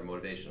media are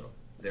motivational.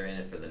 They're in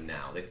it for the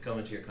now. They could come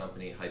into your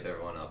company, hype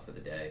everyone up for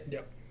the day,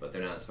 but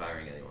they're not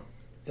inspiring anyone.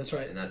 That's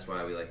right. And that's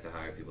why we like to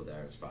hire people that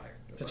are inspired.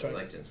 That's why we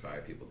like to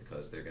inspire people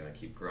because they're going to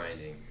keep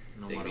grinding.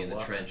 They can be in the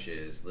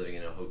trenches, living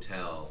in a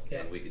hotel,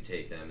 and we could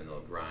take them and they'll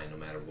grind no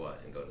matter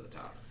what and go to the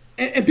top.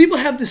 And people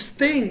have this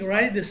thing,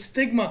 right? This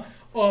stigma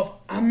of,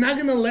 I'm not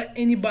going to let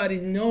anybody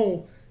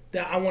know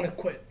that I want to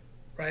quit,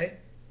 right?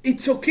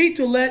 It's okay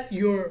to let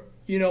your,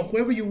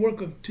 whoever you work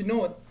with to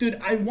know it. Dude,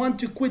 I want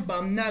to quit, but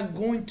I'm not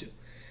going to.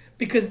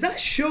 Because that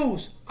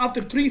shows,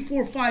 after 3,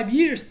 4, 5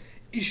 years,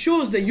 it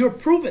shows that you're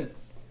proven.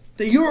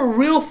 That you're a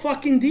real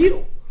fucking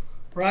deal,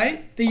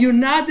 right? That you're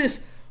not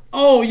this,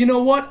 oh, you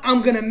know what?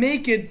 I'm going to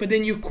make it, but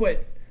then you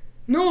quit.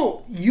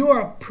 No, you're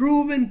a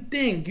proven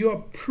thing. You're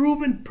a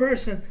proven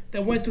person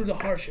that went through the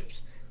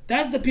hardships.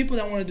 That's the people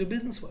that I want to do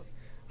business with.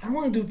 I don't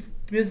want to do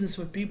business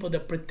with people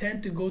that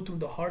pretend to go through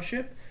the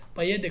hardship,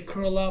 but yet they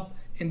curl up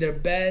in their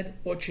bed,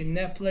 watching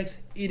Netflix,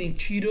 eating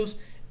Cheetos,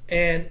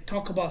 and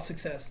talk about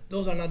success.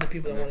 Those are not the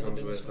people that I want to do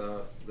business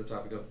with. The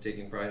topic of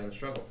taking pride in the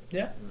struggle.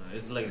 Yeah.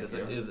 It's like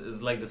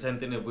it's like the same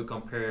thing if we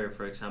compare,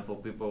 for example,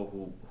 people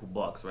who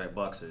box, right?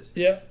 Boxers.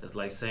 Yeah. It's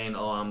like saying,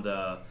 oh, I'm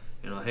the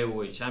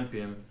heavyweight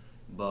champion,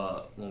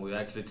 but when we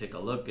actually take a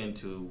look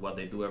into what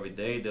they do every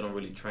day, they don't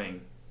really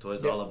train. So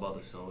it's all about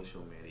the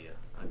social media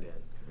again.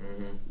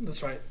 Mm-hmm.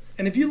 That's right.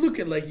 And if you look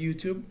at like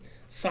YouTube,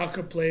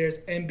 soccer players,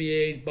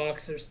 NBAs,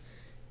 boxers,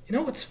 you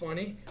know what's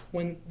funny?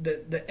 When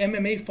the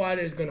MMA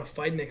fighter is going to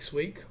fight next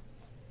week,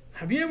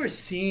 have you ever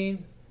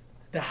seen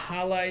the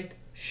highlight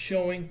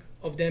showing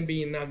of them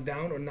being knocked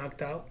down or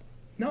knocked out?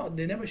 No,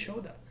 they never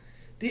show that.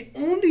 They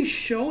only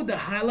show the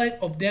highlight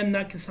of them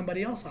knocking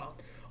somebody else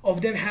out,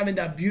 of them having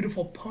that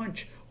beautiful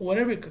punch or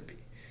whatever it could be.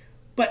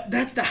 But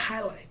that's the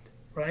highlight,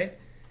 right?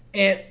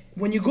 And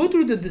when you go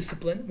through the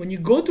discipline, when you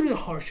go through the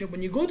hardship,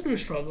 when you go through the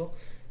struggle,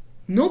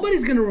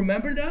 nobody's going to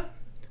remember that.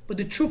 But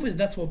the truth is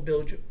that's what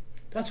built you.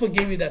 That's what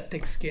gave you that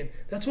thick skin.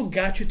 That's what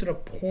got you to the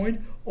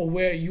point of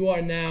where you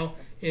are now,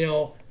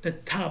 the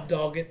top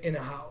dog in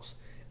a house.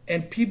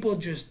 And people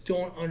just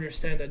don't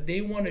understand that.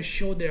 They want to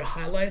show their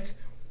highlights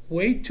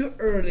way too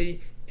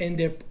early in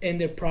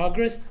their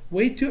progress,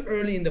 way too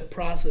early in the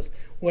process,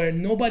 where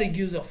nobody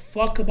gives a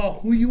fuck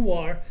about who you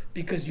are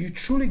because you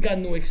truly got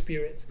no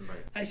experience. Right.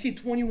 I see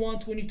 21,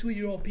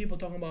 22-year-old people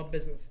talking about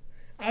business.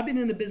 I've been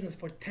in the business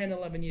for 10,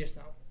 11 years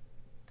now.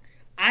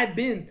 I've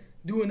been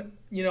doing,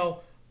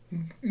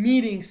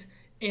 meetings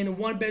in a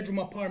one-bedroom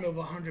apartment of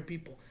 100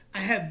 people. I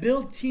have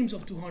built teams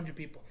of 200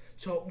 people.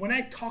 So when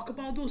I talk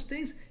about those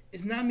things,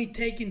 it's not me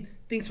taking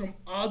things from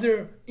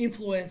other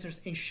influencers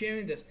and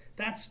sharing this.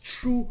 That's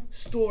true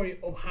story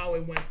of how I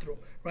went through,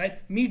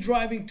 right? Me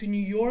driving to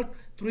New York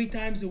 3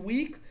 times a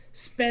week,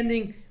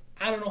 spending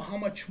I don't know how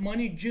much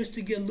money just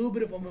to get a little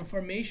bit of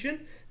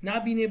information,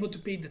 not being able to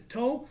pay the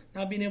toll,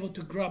 not being able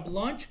to grab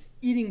lunch,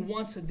 eating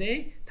once a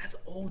day. That's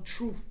all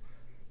truth.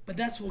 But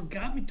that's what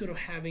got me to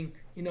having,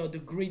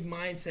 the great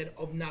mindset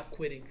of not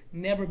quitting,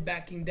 never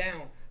backing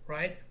down,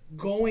 right?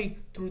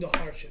 Going through the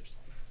hardships.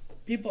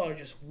 People are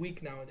just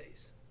weak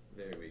nowadays.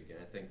 Very weak, and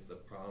I think the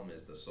problem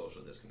is the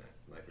social disconnect.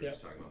 Like we were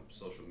just talking about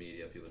social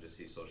media, people just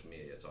see social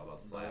media. It's all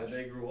about the flash.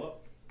 They grew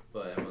up.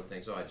 But everyone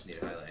thinks, I just need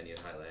a highlight, I need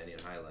a highlight, I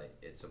need a highlight.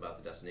 It's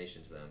about the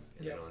destination to them,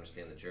 and they don't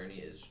understand the journey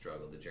is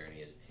struggle, the journey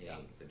is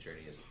pain, the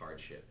journey is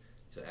hardship.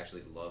 To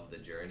actually love the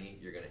journey,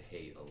 you're going to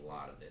hate a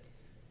lot of it.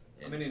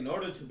 And in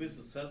order to be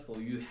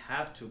successful, you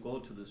have to go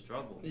to the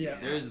struggle. Yeah.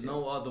 There's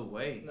no other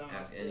way. No.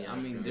 Ask any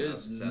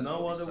there's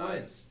no other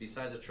way.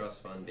 Besides a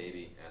trust fund,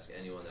 baby, ask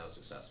anyone that was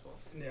successful.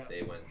 Yeah.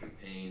 They went through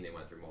pain, they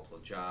went through multiple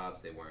jobs,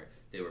 they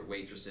were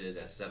waitresses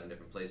at 7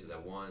 different places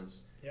at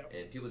once. Yep.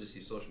 And people just see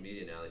social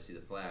media now, they see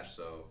the flash.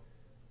 So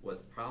what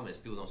the problem is,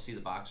 people don't see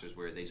the boxers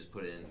where they just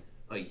put in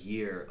a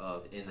year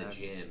of in the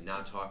gym,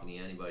 not talking to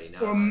anybody.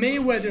 Not or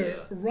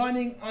Mayweather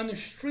running on the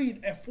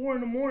street at 4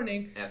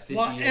 a.m. At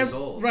 50 years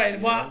old. Right,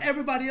 while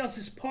everybody else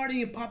is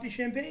partying and popping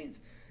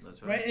champagnes.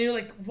 That's right. And you're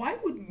like, why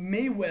would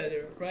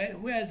Mayweather, right,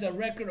 who has a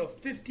record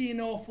of 50-0,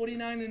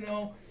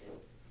 49-0,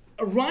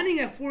 running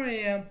at 4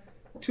 a.m.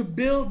 to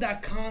build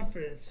that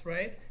confidence,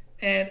 right?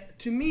 And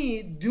to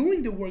me,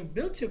 doing the work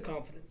builds your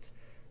confidence,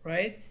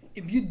 right?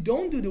 If you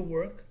don't do the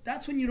work,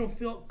 that's when you don't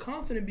feel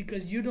confident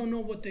because you don't know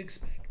what to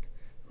expect.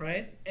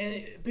 Right?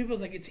 And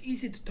people's like, it's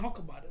easy to talk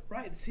about it.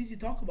 Right, it's easy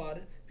to talk about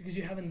it because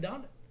you haven't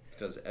done it.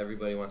 Because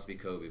everybody wants to be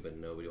Kobe, but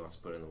nobody wants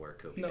to put in the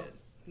work Kobe did.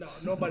 No,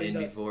 nobody in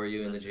does. before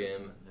you in the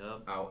gym,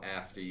 out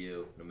after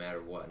you, no matter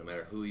what, no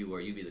matter who you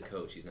were, you be the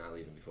coach. He's not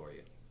leaving before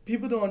you.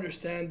 People don't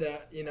understand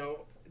that,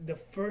 the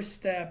first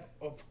step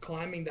of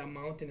climbing that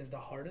mountain is the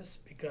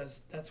hardest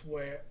because that's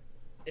where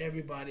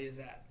everybody is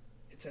at.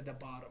 It's at the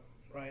bottom,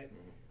 right?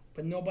 Mm-hmm.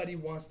 But nobody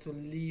wants to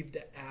leave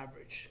the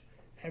average.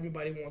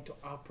 Everybody wants to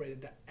operate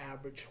at the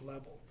average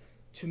level.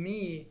 To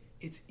me,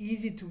 it's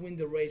easy to win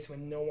the race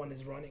when no one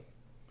is running.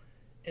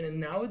 And then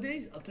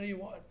nowadays, I'll tell you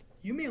what,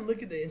 you may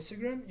look at their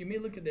Instagram, you may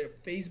look at their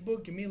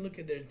Facebook, you may look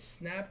at their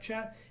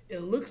Snapchat. It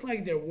looks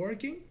like they're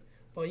working,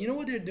 but you know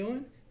what they're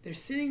doing? They're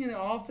sitting in the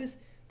office,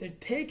 they're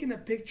taking a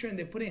picture and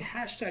they're putting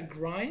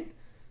 #grind.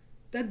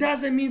 That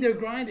doesn't mean they're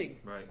grinding.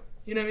 Right.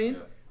 You know what I mean? Yeah.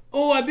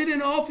 Oh, I've been in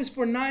the office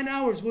for 9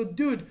 hours. Well,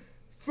 dude,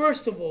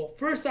 first of all,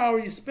 first hour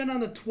you spend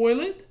on the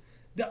toilet.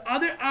 The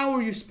other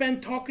hour you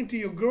spend talking to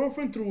your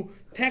girlfriend through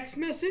text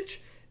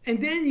message,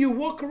 and then you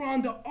walk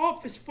around the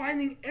office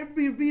finding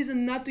every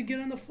reason not to get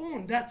on the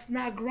phone. That's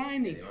not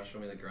grinding. You want to show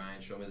me the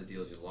grind, show me the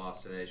deals you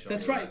lost today, show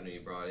That's me the right. revenue you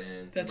brought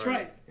in. That's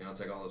right. It's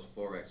like all those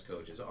Forex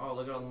coaches. Oh,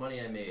 look at all the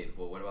money I made.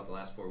 Well, what about the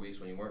last 4 weeks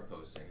when you weren't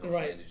posting? How much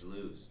money did you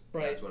lose?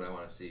 Right. That's what I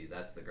want to see.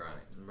 That's the grind.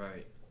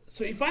 Right.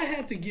 So if I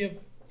had to give,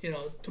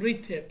 3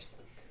 tips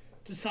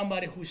to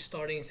somebody who's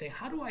starting and saying,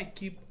 how do I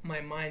keep my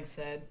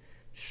mindset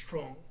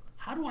strong?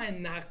 How do I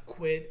not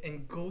quit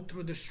and go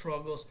through the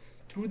struggles,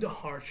 through the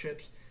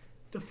hardships?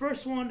 The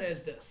first one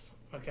is this,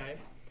 okay?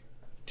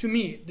 To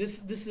me, this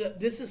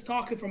is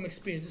talking from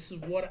experience. This is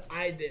what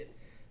I did.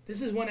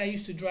 This is when I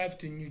used to drive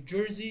to New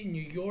Jersey,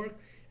 New York,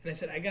 and I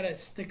said, I got to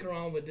stick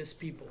around with these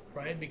people,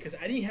 right? Because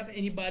I didn't have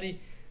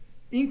anybody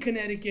in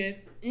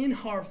Connecticut, in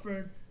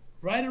Hartford,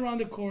 right around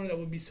the corner that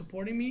would be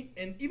supporting me.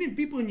 And even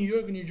people in New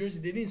York and New Jersey,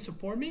 they didn't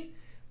support me,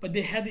 but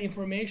they had the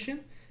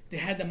information, they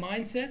had the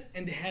mindset,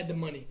 and they had the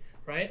money.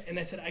 Right? And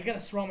I said, I got to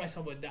surround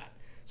myself with that.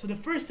 So the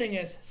first thing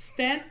is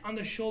stand on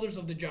the shoulders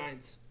of the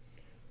giants.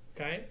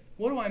 Okay?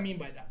 What do I mean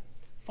by that?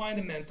 Find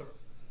a mentor.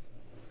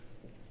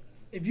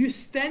 If you're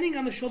standing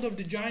on the shoulder of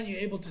the giant, you're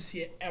able to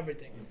see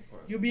everything.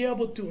 You'll be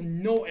able to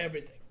know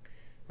everything.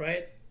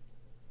 Right?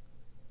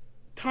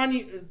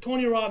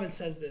 Tony Robbins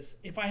says this.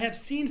 If I have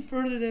seen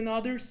further than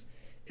others,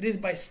 it is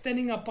by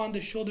standing upon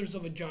the shoulders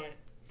of a giant.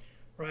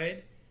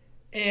 Right?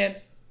 And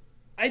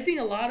I think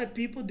a lot of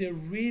people, they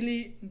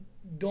really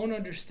don't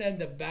understand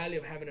the value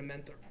of having a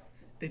mentor.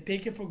 They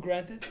take it for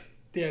granted.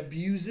 They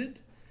abuse it,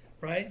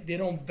 right? They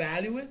don't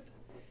value it.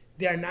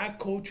 They are not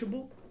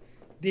coachable.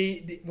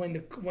 When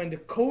the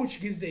coach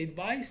gives the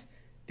advice,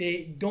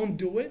 they don't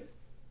do it.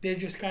 They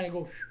just kind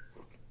of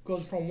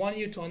goes from one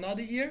ear to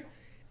another ear.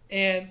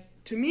 And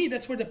to me,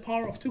 that's where the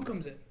power of 2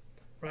 comes in,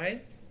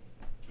 right?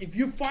 If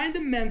you find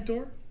a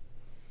mentor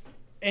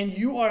and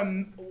you are,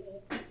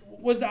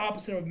 what's the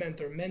opposite of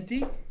mentor?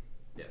 Mentee?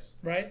 Yes.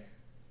 Right?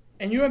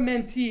 And you're a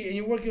mentee and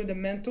you're working with a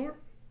mentor,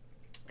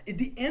 at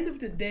the end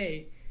of the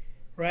day,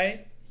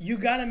 right, you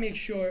got to make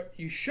sure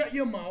you shut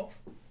your mouth,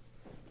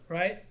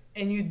 right,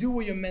 and you do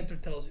what your mentor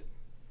tells you.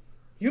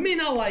 You may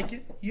not like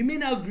it. You may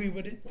not agree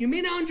with it. You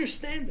may not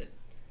understand it,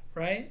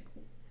 right?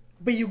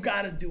 But you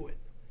got to do it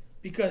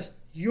because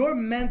your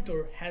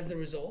mentor has the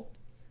result,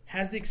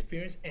 has the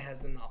experience, and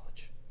has the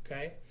knowledge,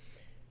 okay?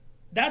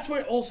 that's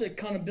where also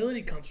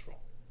accountability comes from,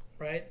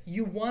 right?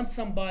 You want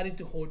somebody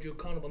to hold you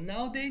accountable.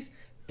 Nowadays,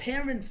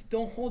 parents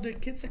don't hold their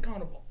kids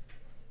accountable,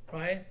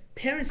 right?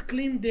 Parents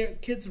clean their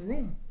kids'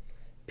 room.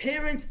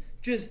 Parents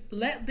just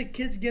let the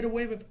kids get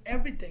away with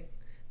everything.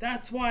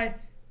 That's why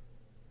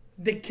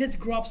the kids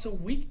grow up so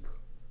weak.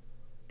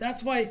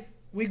 That's why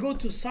we go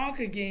to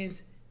soccer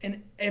games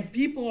and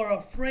people are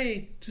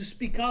afraid to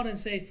speak out and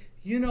say,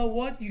 you know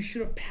what, you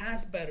should have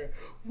passed better.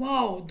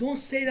 Wow, don't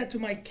say that to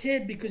my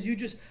kid because you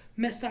just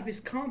messed up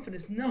his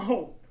confidence.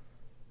 No.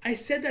 I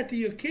said that to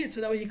your kid so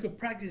that way he could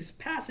practice his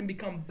pass and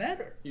become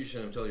better. You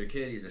shouldn't have told your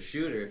kid he's a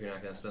shooter if you're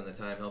not going to spend the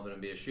time helping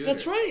him be a shooter.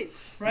 That's right,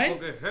 right?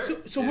 People get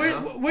hurt, so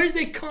where's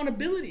the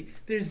accountability?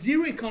 There's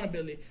zero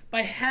accountability.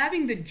 By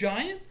having the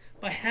giant,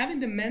 by having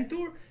the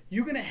mentor,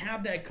 you're going to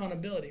have that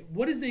accountability.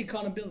 What is the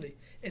accountability?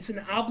 It's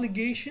an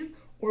obligation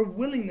or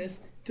willingness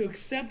to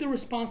accept the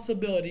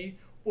responsibility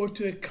or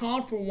to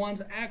account for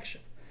one's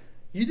action.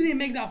 You didn't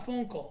make that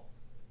phone call.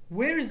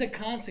 Where is the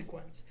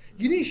consequence?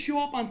 You didn't show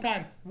up on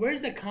time.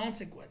 Where's the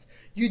consequence?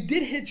 You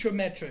did hit your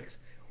metrics.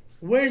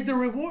 Where's the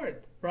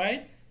reward,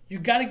 right? You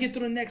got to get to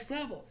the next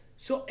level.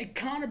 So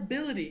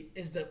accountability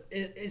is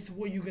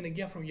what you're going to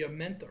get from your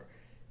mentor.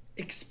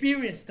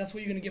 Experience, that's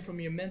what you're going to get from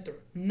your mentor.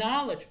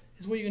 Knowledge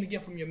is what you're going to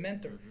get from your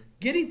mentor.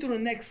 Getting to the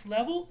next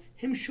level,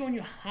 him showing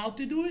you how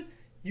to do it,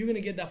 you're going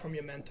to get that from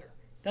your mentor.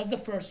 That's the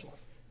first one.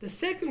 The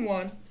second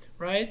one,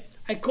 right,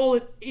 I call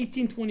it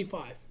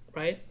 1825,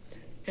 right?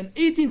 And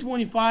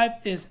 1825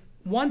 is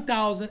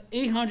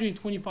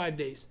 1,825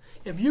 days.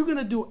 If you're going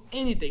to do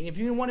anything, if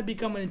you want to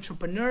become an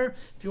entrepreneur,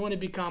 if you want to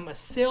become a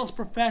sales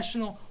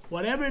professional,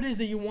 whatever it is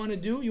that you want to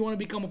do, you want to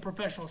become a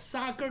professional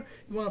soccer,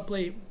 you want to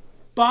play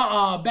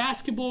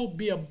basketball,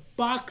 be a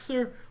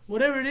boxer,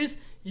 whatever it is,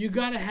 you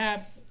got to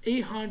have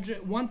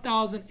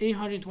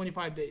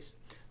 1,825 days,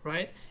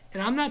 right?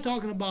 And I'm not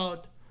talking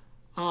about,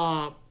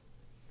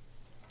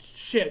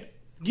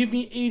 give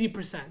me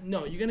 80%.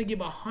 No, you're going to give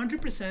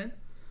 100%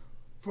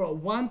 for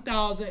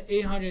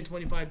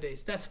 1,825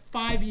 days. That's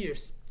 5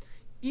 years.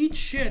 Eat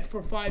shit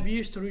for 5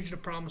 years to reach the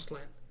promised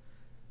land.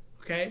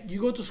 Okay? You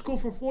go to school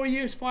for 4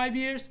 years, 5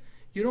 years.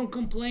 You don't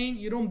complain.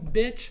 You don't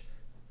bitch.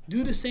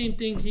 Do the same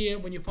thing here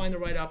when you find the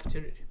right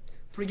opportunity.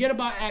 Forget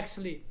about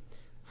Elite.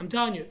 I'm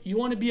telling you, you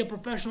want to be a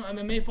professional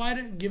MMA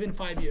fighter? Give it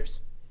 5 years.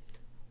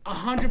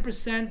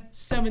 100%,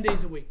 7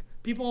 days a week.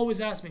 People always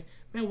ask me,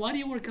 man, why do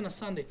you work on a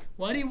Sunday?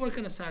 Why do you work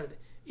on a Saturday?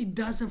 It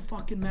doesn't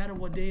fucking matter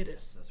what day it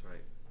is. That's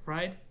right.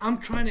 Right? I'm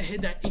trying to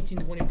hit that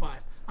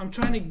 1825. I'm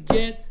trying to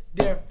get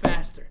there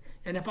faster.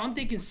 And if I'm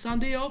taking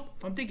Sunday off,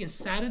 if I'm taking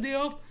Saturday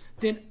off,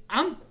 then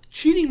I'm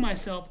cheating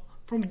myself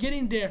from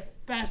getting there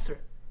faster,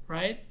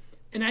 right?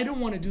 And I don't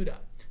want to do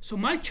that. So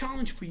my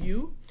challenge for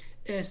you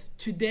is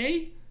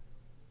today,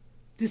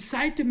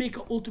 decide to make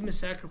an ultimate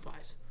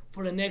sacrifice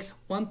for the next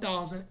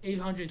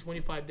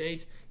 1,825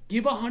 days.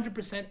 Give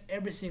 100%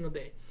 every single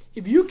day.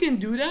 If you can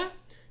do that,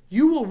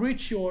 you will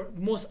reach your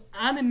most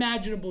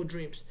unimaginable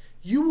dreams.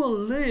 You will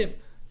live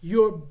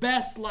your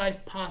best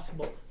life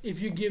possible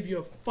if you give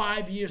your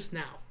 5 years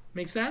now.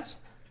 Make sense?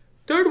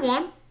 Third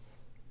one,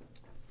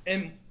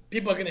 and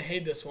people are going to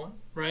hate this one,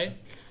 right?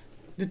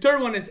 The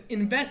third one is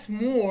invest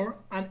more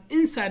on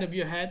inside of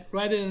your head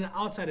rather than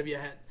outside of your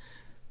head.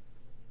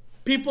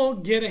 People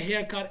get a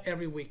haircut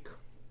every week,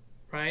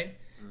 right?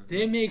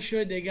 They make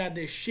sure they got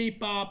their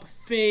shape up,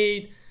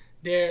 fade,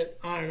 their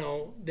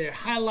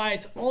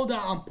highlights, all that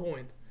on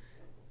point.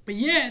 But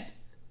yet,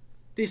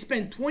 they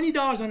spend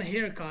 $20 on a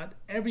haircut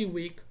every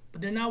week,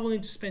 but they're not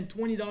willing to spend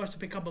 $20 to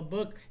pick up a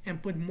book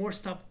and put more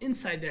stuff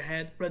inside their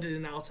head rather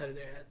than outside of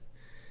their head.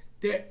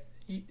 They're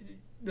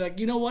like,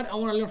 you know what? I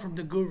want to learn from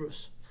the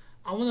gurus.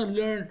 I want to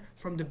learn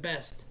from the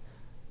best.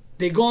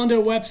 They go on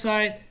their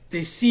website,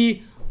 they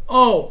see,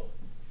 oh,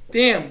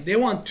 damn, they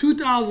want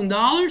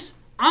 $2,000?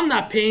 I'm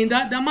not paying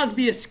that. That must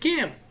be a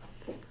scam.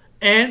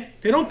 And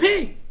they don't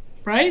pay,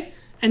 right?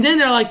 And then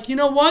they're like, you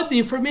know what? The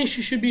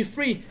information should be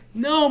free.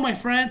 No, my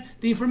friend,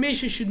 the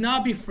information should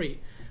not be free.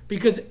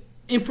 Because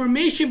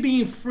information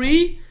being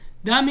free,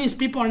 that means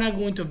people are not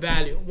going to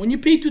value. When you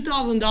pay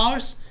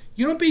 $2,000,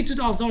 you don't pay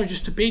 $2,000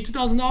 just to pay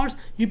 $2,000.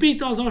 You pay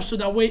 $2,000 so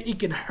that way it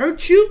can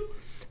hurt you,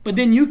 but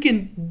then you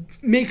can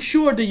make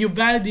sure that you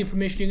value the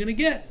information you're going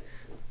to get.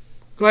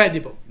 Go ahead,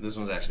 Deepo. This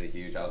one's actually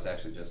huge. I was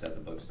actually just at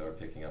the bookstore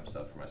picking up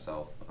stuff for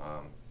myself.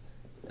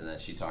 And then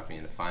she talked me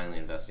into finally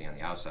investing on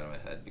the outside of my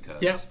head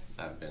because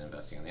I've been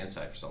investing on the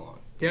inside for so long.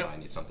 Yeah. I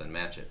need something to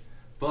match it.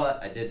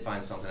 But I did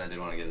find something, I did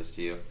want to give this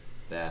to you,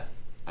 that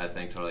I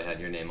think totally had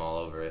your name all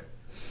over it.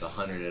 The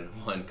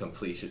 101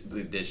 completion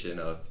edition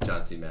of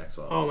John C.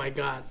 Maxwell. Oh my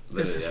God.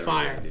 This is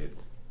fire. Dude.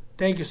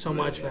 Thank you so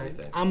much, man.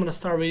 I'm going to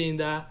start reading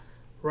that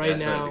right now. I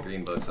started the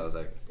green books. I was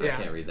like, I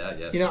can't read that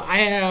yet. You know, I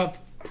have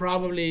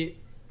probably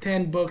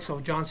 10 books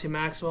of John C.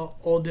 Maxwell,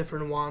 all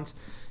different ones.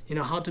 You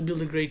know, how to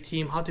build a great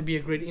team, how to be a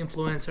great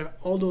influencer,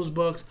 all those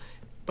books.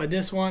 But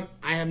this one,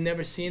 I have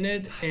never seen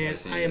it,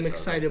 and I am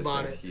excited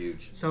about it.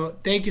 Huge. So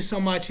thank you so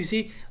much. You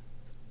see,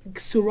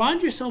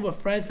 surround yourself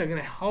with friends that are going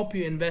to help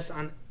you invest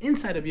on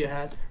inside of your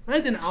head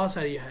rather than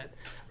outside of your head,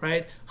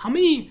 right? How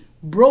many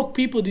broke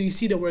people do you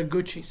see that wear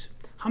Gucci's?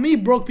 How many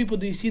broke people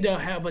do you see that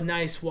have a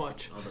nice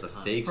watch? The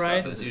fake right?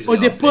 stuff is Or usually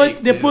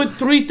they put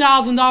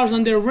 $3,000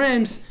 on their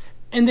rims,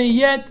 and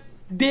yet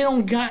they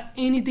don't got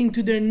anything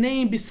to their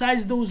name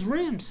besides those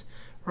rims,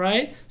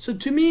 right? So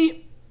to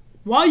me,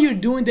 while you're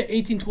doing the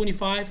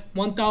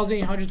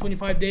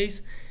 1,825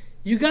 days,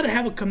 you got to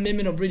have a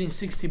commitment of reading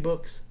 60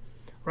 books,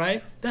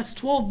 right? That's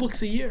 12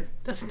 books a year.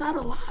 That's not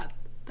a lot.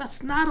 That's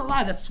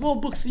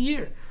 12 books a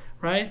year,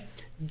 right?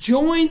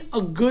 Join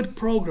a good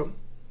program,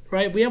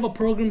 right? We have a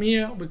program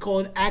here. We call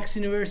it Axe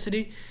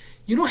University.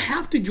 You don't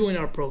have to join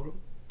our program.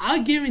 I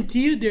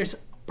guarantee you there's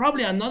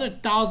probably another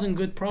 1,000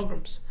 good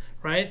programs,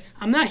 right?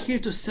 I'm not here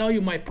to sell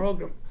you my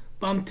program,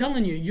 but I'm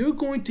telling you, you're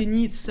going to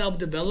need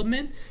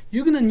self-development.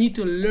 You're going to need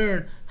to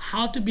learn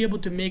how to be able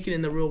to make it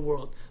in the real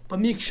world. But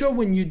make sure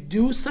when you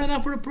do sign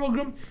up for the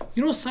program,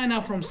 you don't sign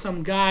up from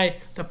some guy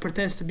that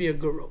pretends to be a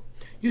guru.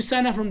 You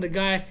sign up from the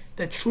guy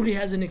that truly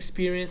has an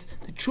experience,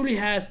 that truly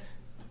has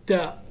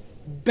the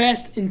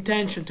best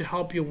intention to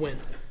help you win.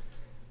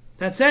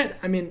 That's it.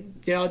 I mean,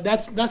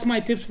 that's my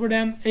tips for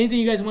them. Anything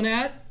you guys want to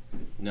add?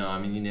 No, I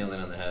mean, you nailed it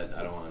on the head.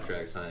 I don't want to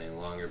drag sign any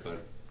longer,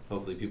 but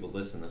hopefully people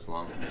listen this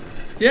long.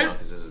 Yeah.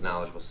 Because this is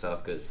knowledgeable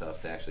stuff, good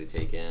stuff to actually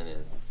take in,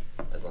 and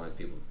as long as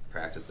people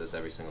practice this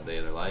every single day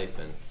of their life.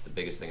 And the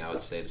biggest thing I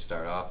would say to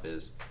start off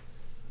is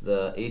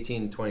the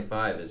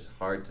 1825 is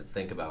hard to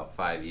think about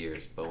 5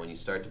 years, but when you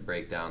start to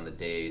break down the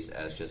days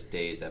as just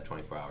days that have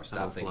 24 hours,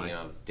 stop thinking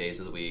of days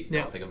of the week,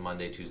 don't think of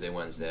Monday, Tuesday,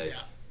 Wednesday,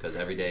 because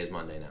every day is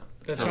Monday now.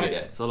 That's every right.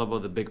 day. It's all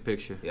about the big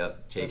picture.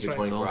 Yep. Take That's your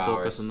right. 24 Don't hours.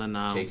 focus on the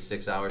now. Take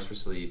 6 hours for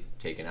sleep.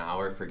 Take an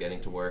hour for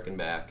getting to work and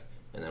back.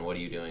 And then what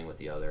are you doing with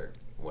the other?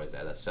 What is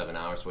that? That's 7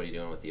 hours. What are you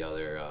doing with the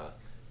other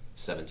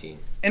 17?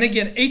 And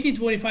again,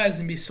 1825 is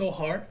gonna be so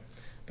hard,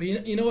 but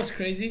you know what's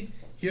crazy?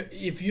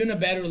 If you're in a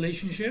bad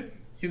relationship,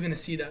 you're gonna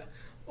see that.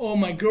 Oh,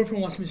 my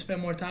girlfriend wants me to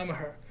spend more time with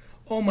her.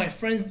 Oh, my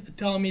friends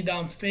telling me that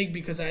I'm fake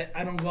because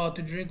I don't go out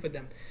to drink with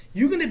them.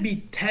 You're gonna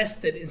be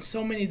tested in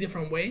so many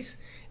different ways,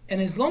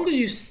 and as long as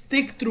you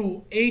stick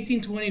through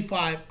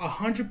 1825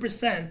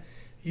 100%,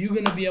 you're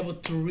gonna be able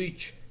to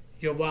reach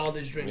your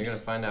wildest dreams. You're going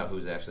to find out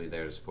who's actually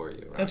there to support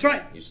you. Right? That's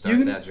right. You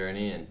start that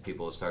journey, and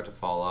people will start to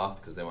fall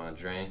off because they want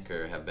to drink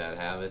or have bad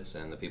habits,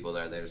 and the people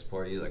that are there to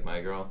support you, like my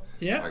girl,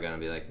 are going to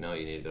be like, no,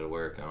 you need to go to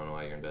work. I don't know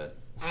why you're in bed.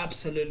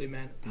 Absolutely,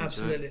 man. That's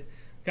Absolutely. right.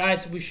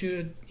 Guys, we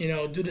should,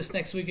 do this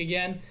next week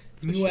again.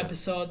 New sure.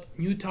 episode,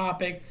 new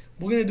topic.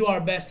 We're going to do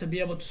our best to be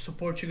able to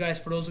support you guys,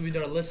 for those of you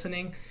that are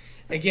listening.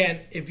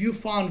 Again, if you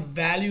found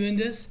value in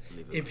this,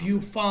 if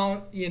you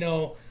found,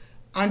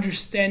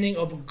 understanding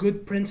of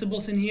good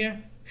principles in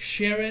here,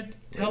 share it,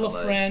 tell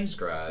a friend.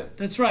 Subscribe.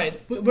 That's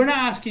right. We're not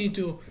asking you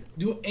to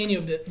do any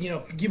of the,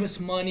 give us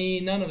money,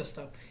 none of the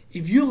stuff.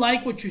 If you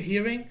like what you're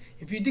hearing,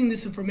 if you think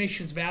this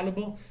information is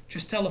valuable,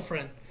 just tell a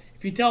friend.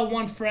 If you tell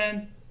one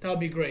friend, that would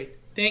be great.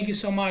 Thank you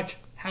so much.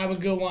 Have a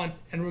good one.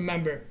 And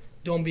remember,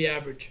 don't be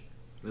average.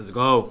 Let's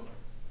go.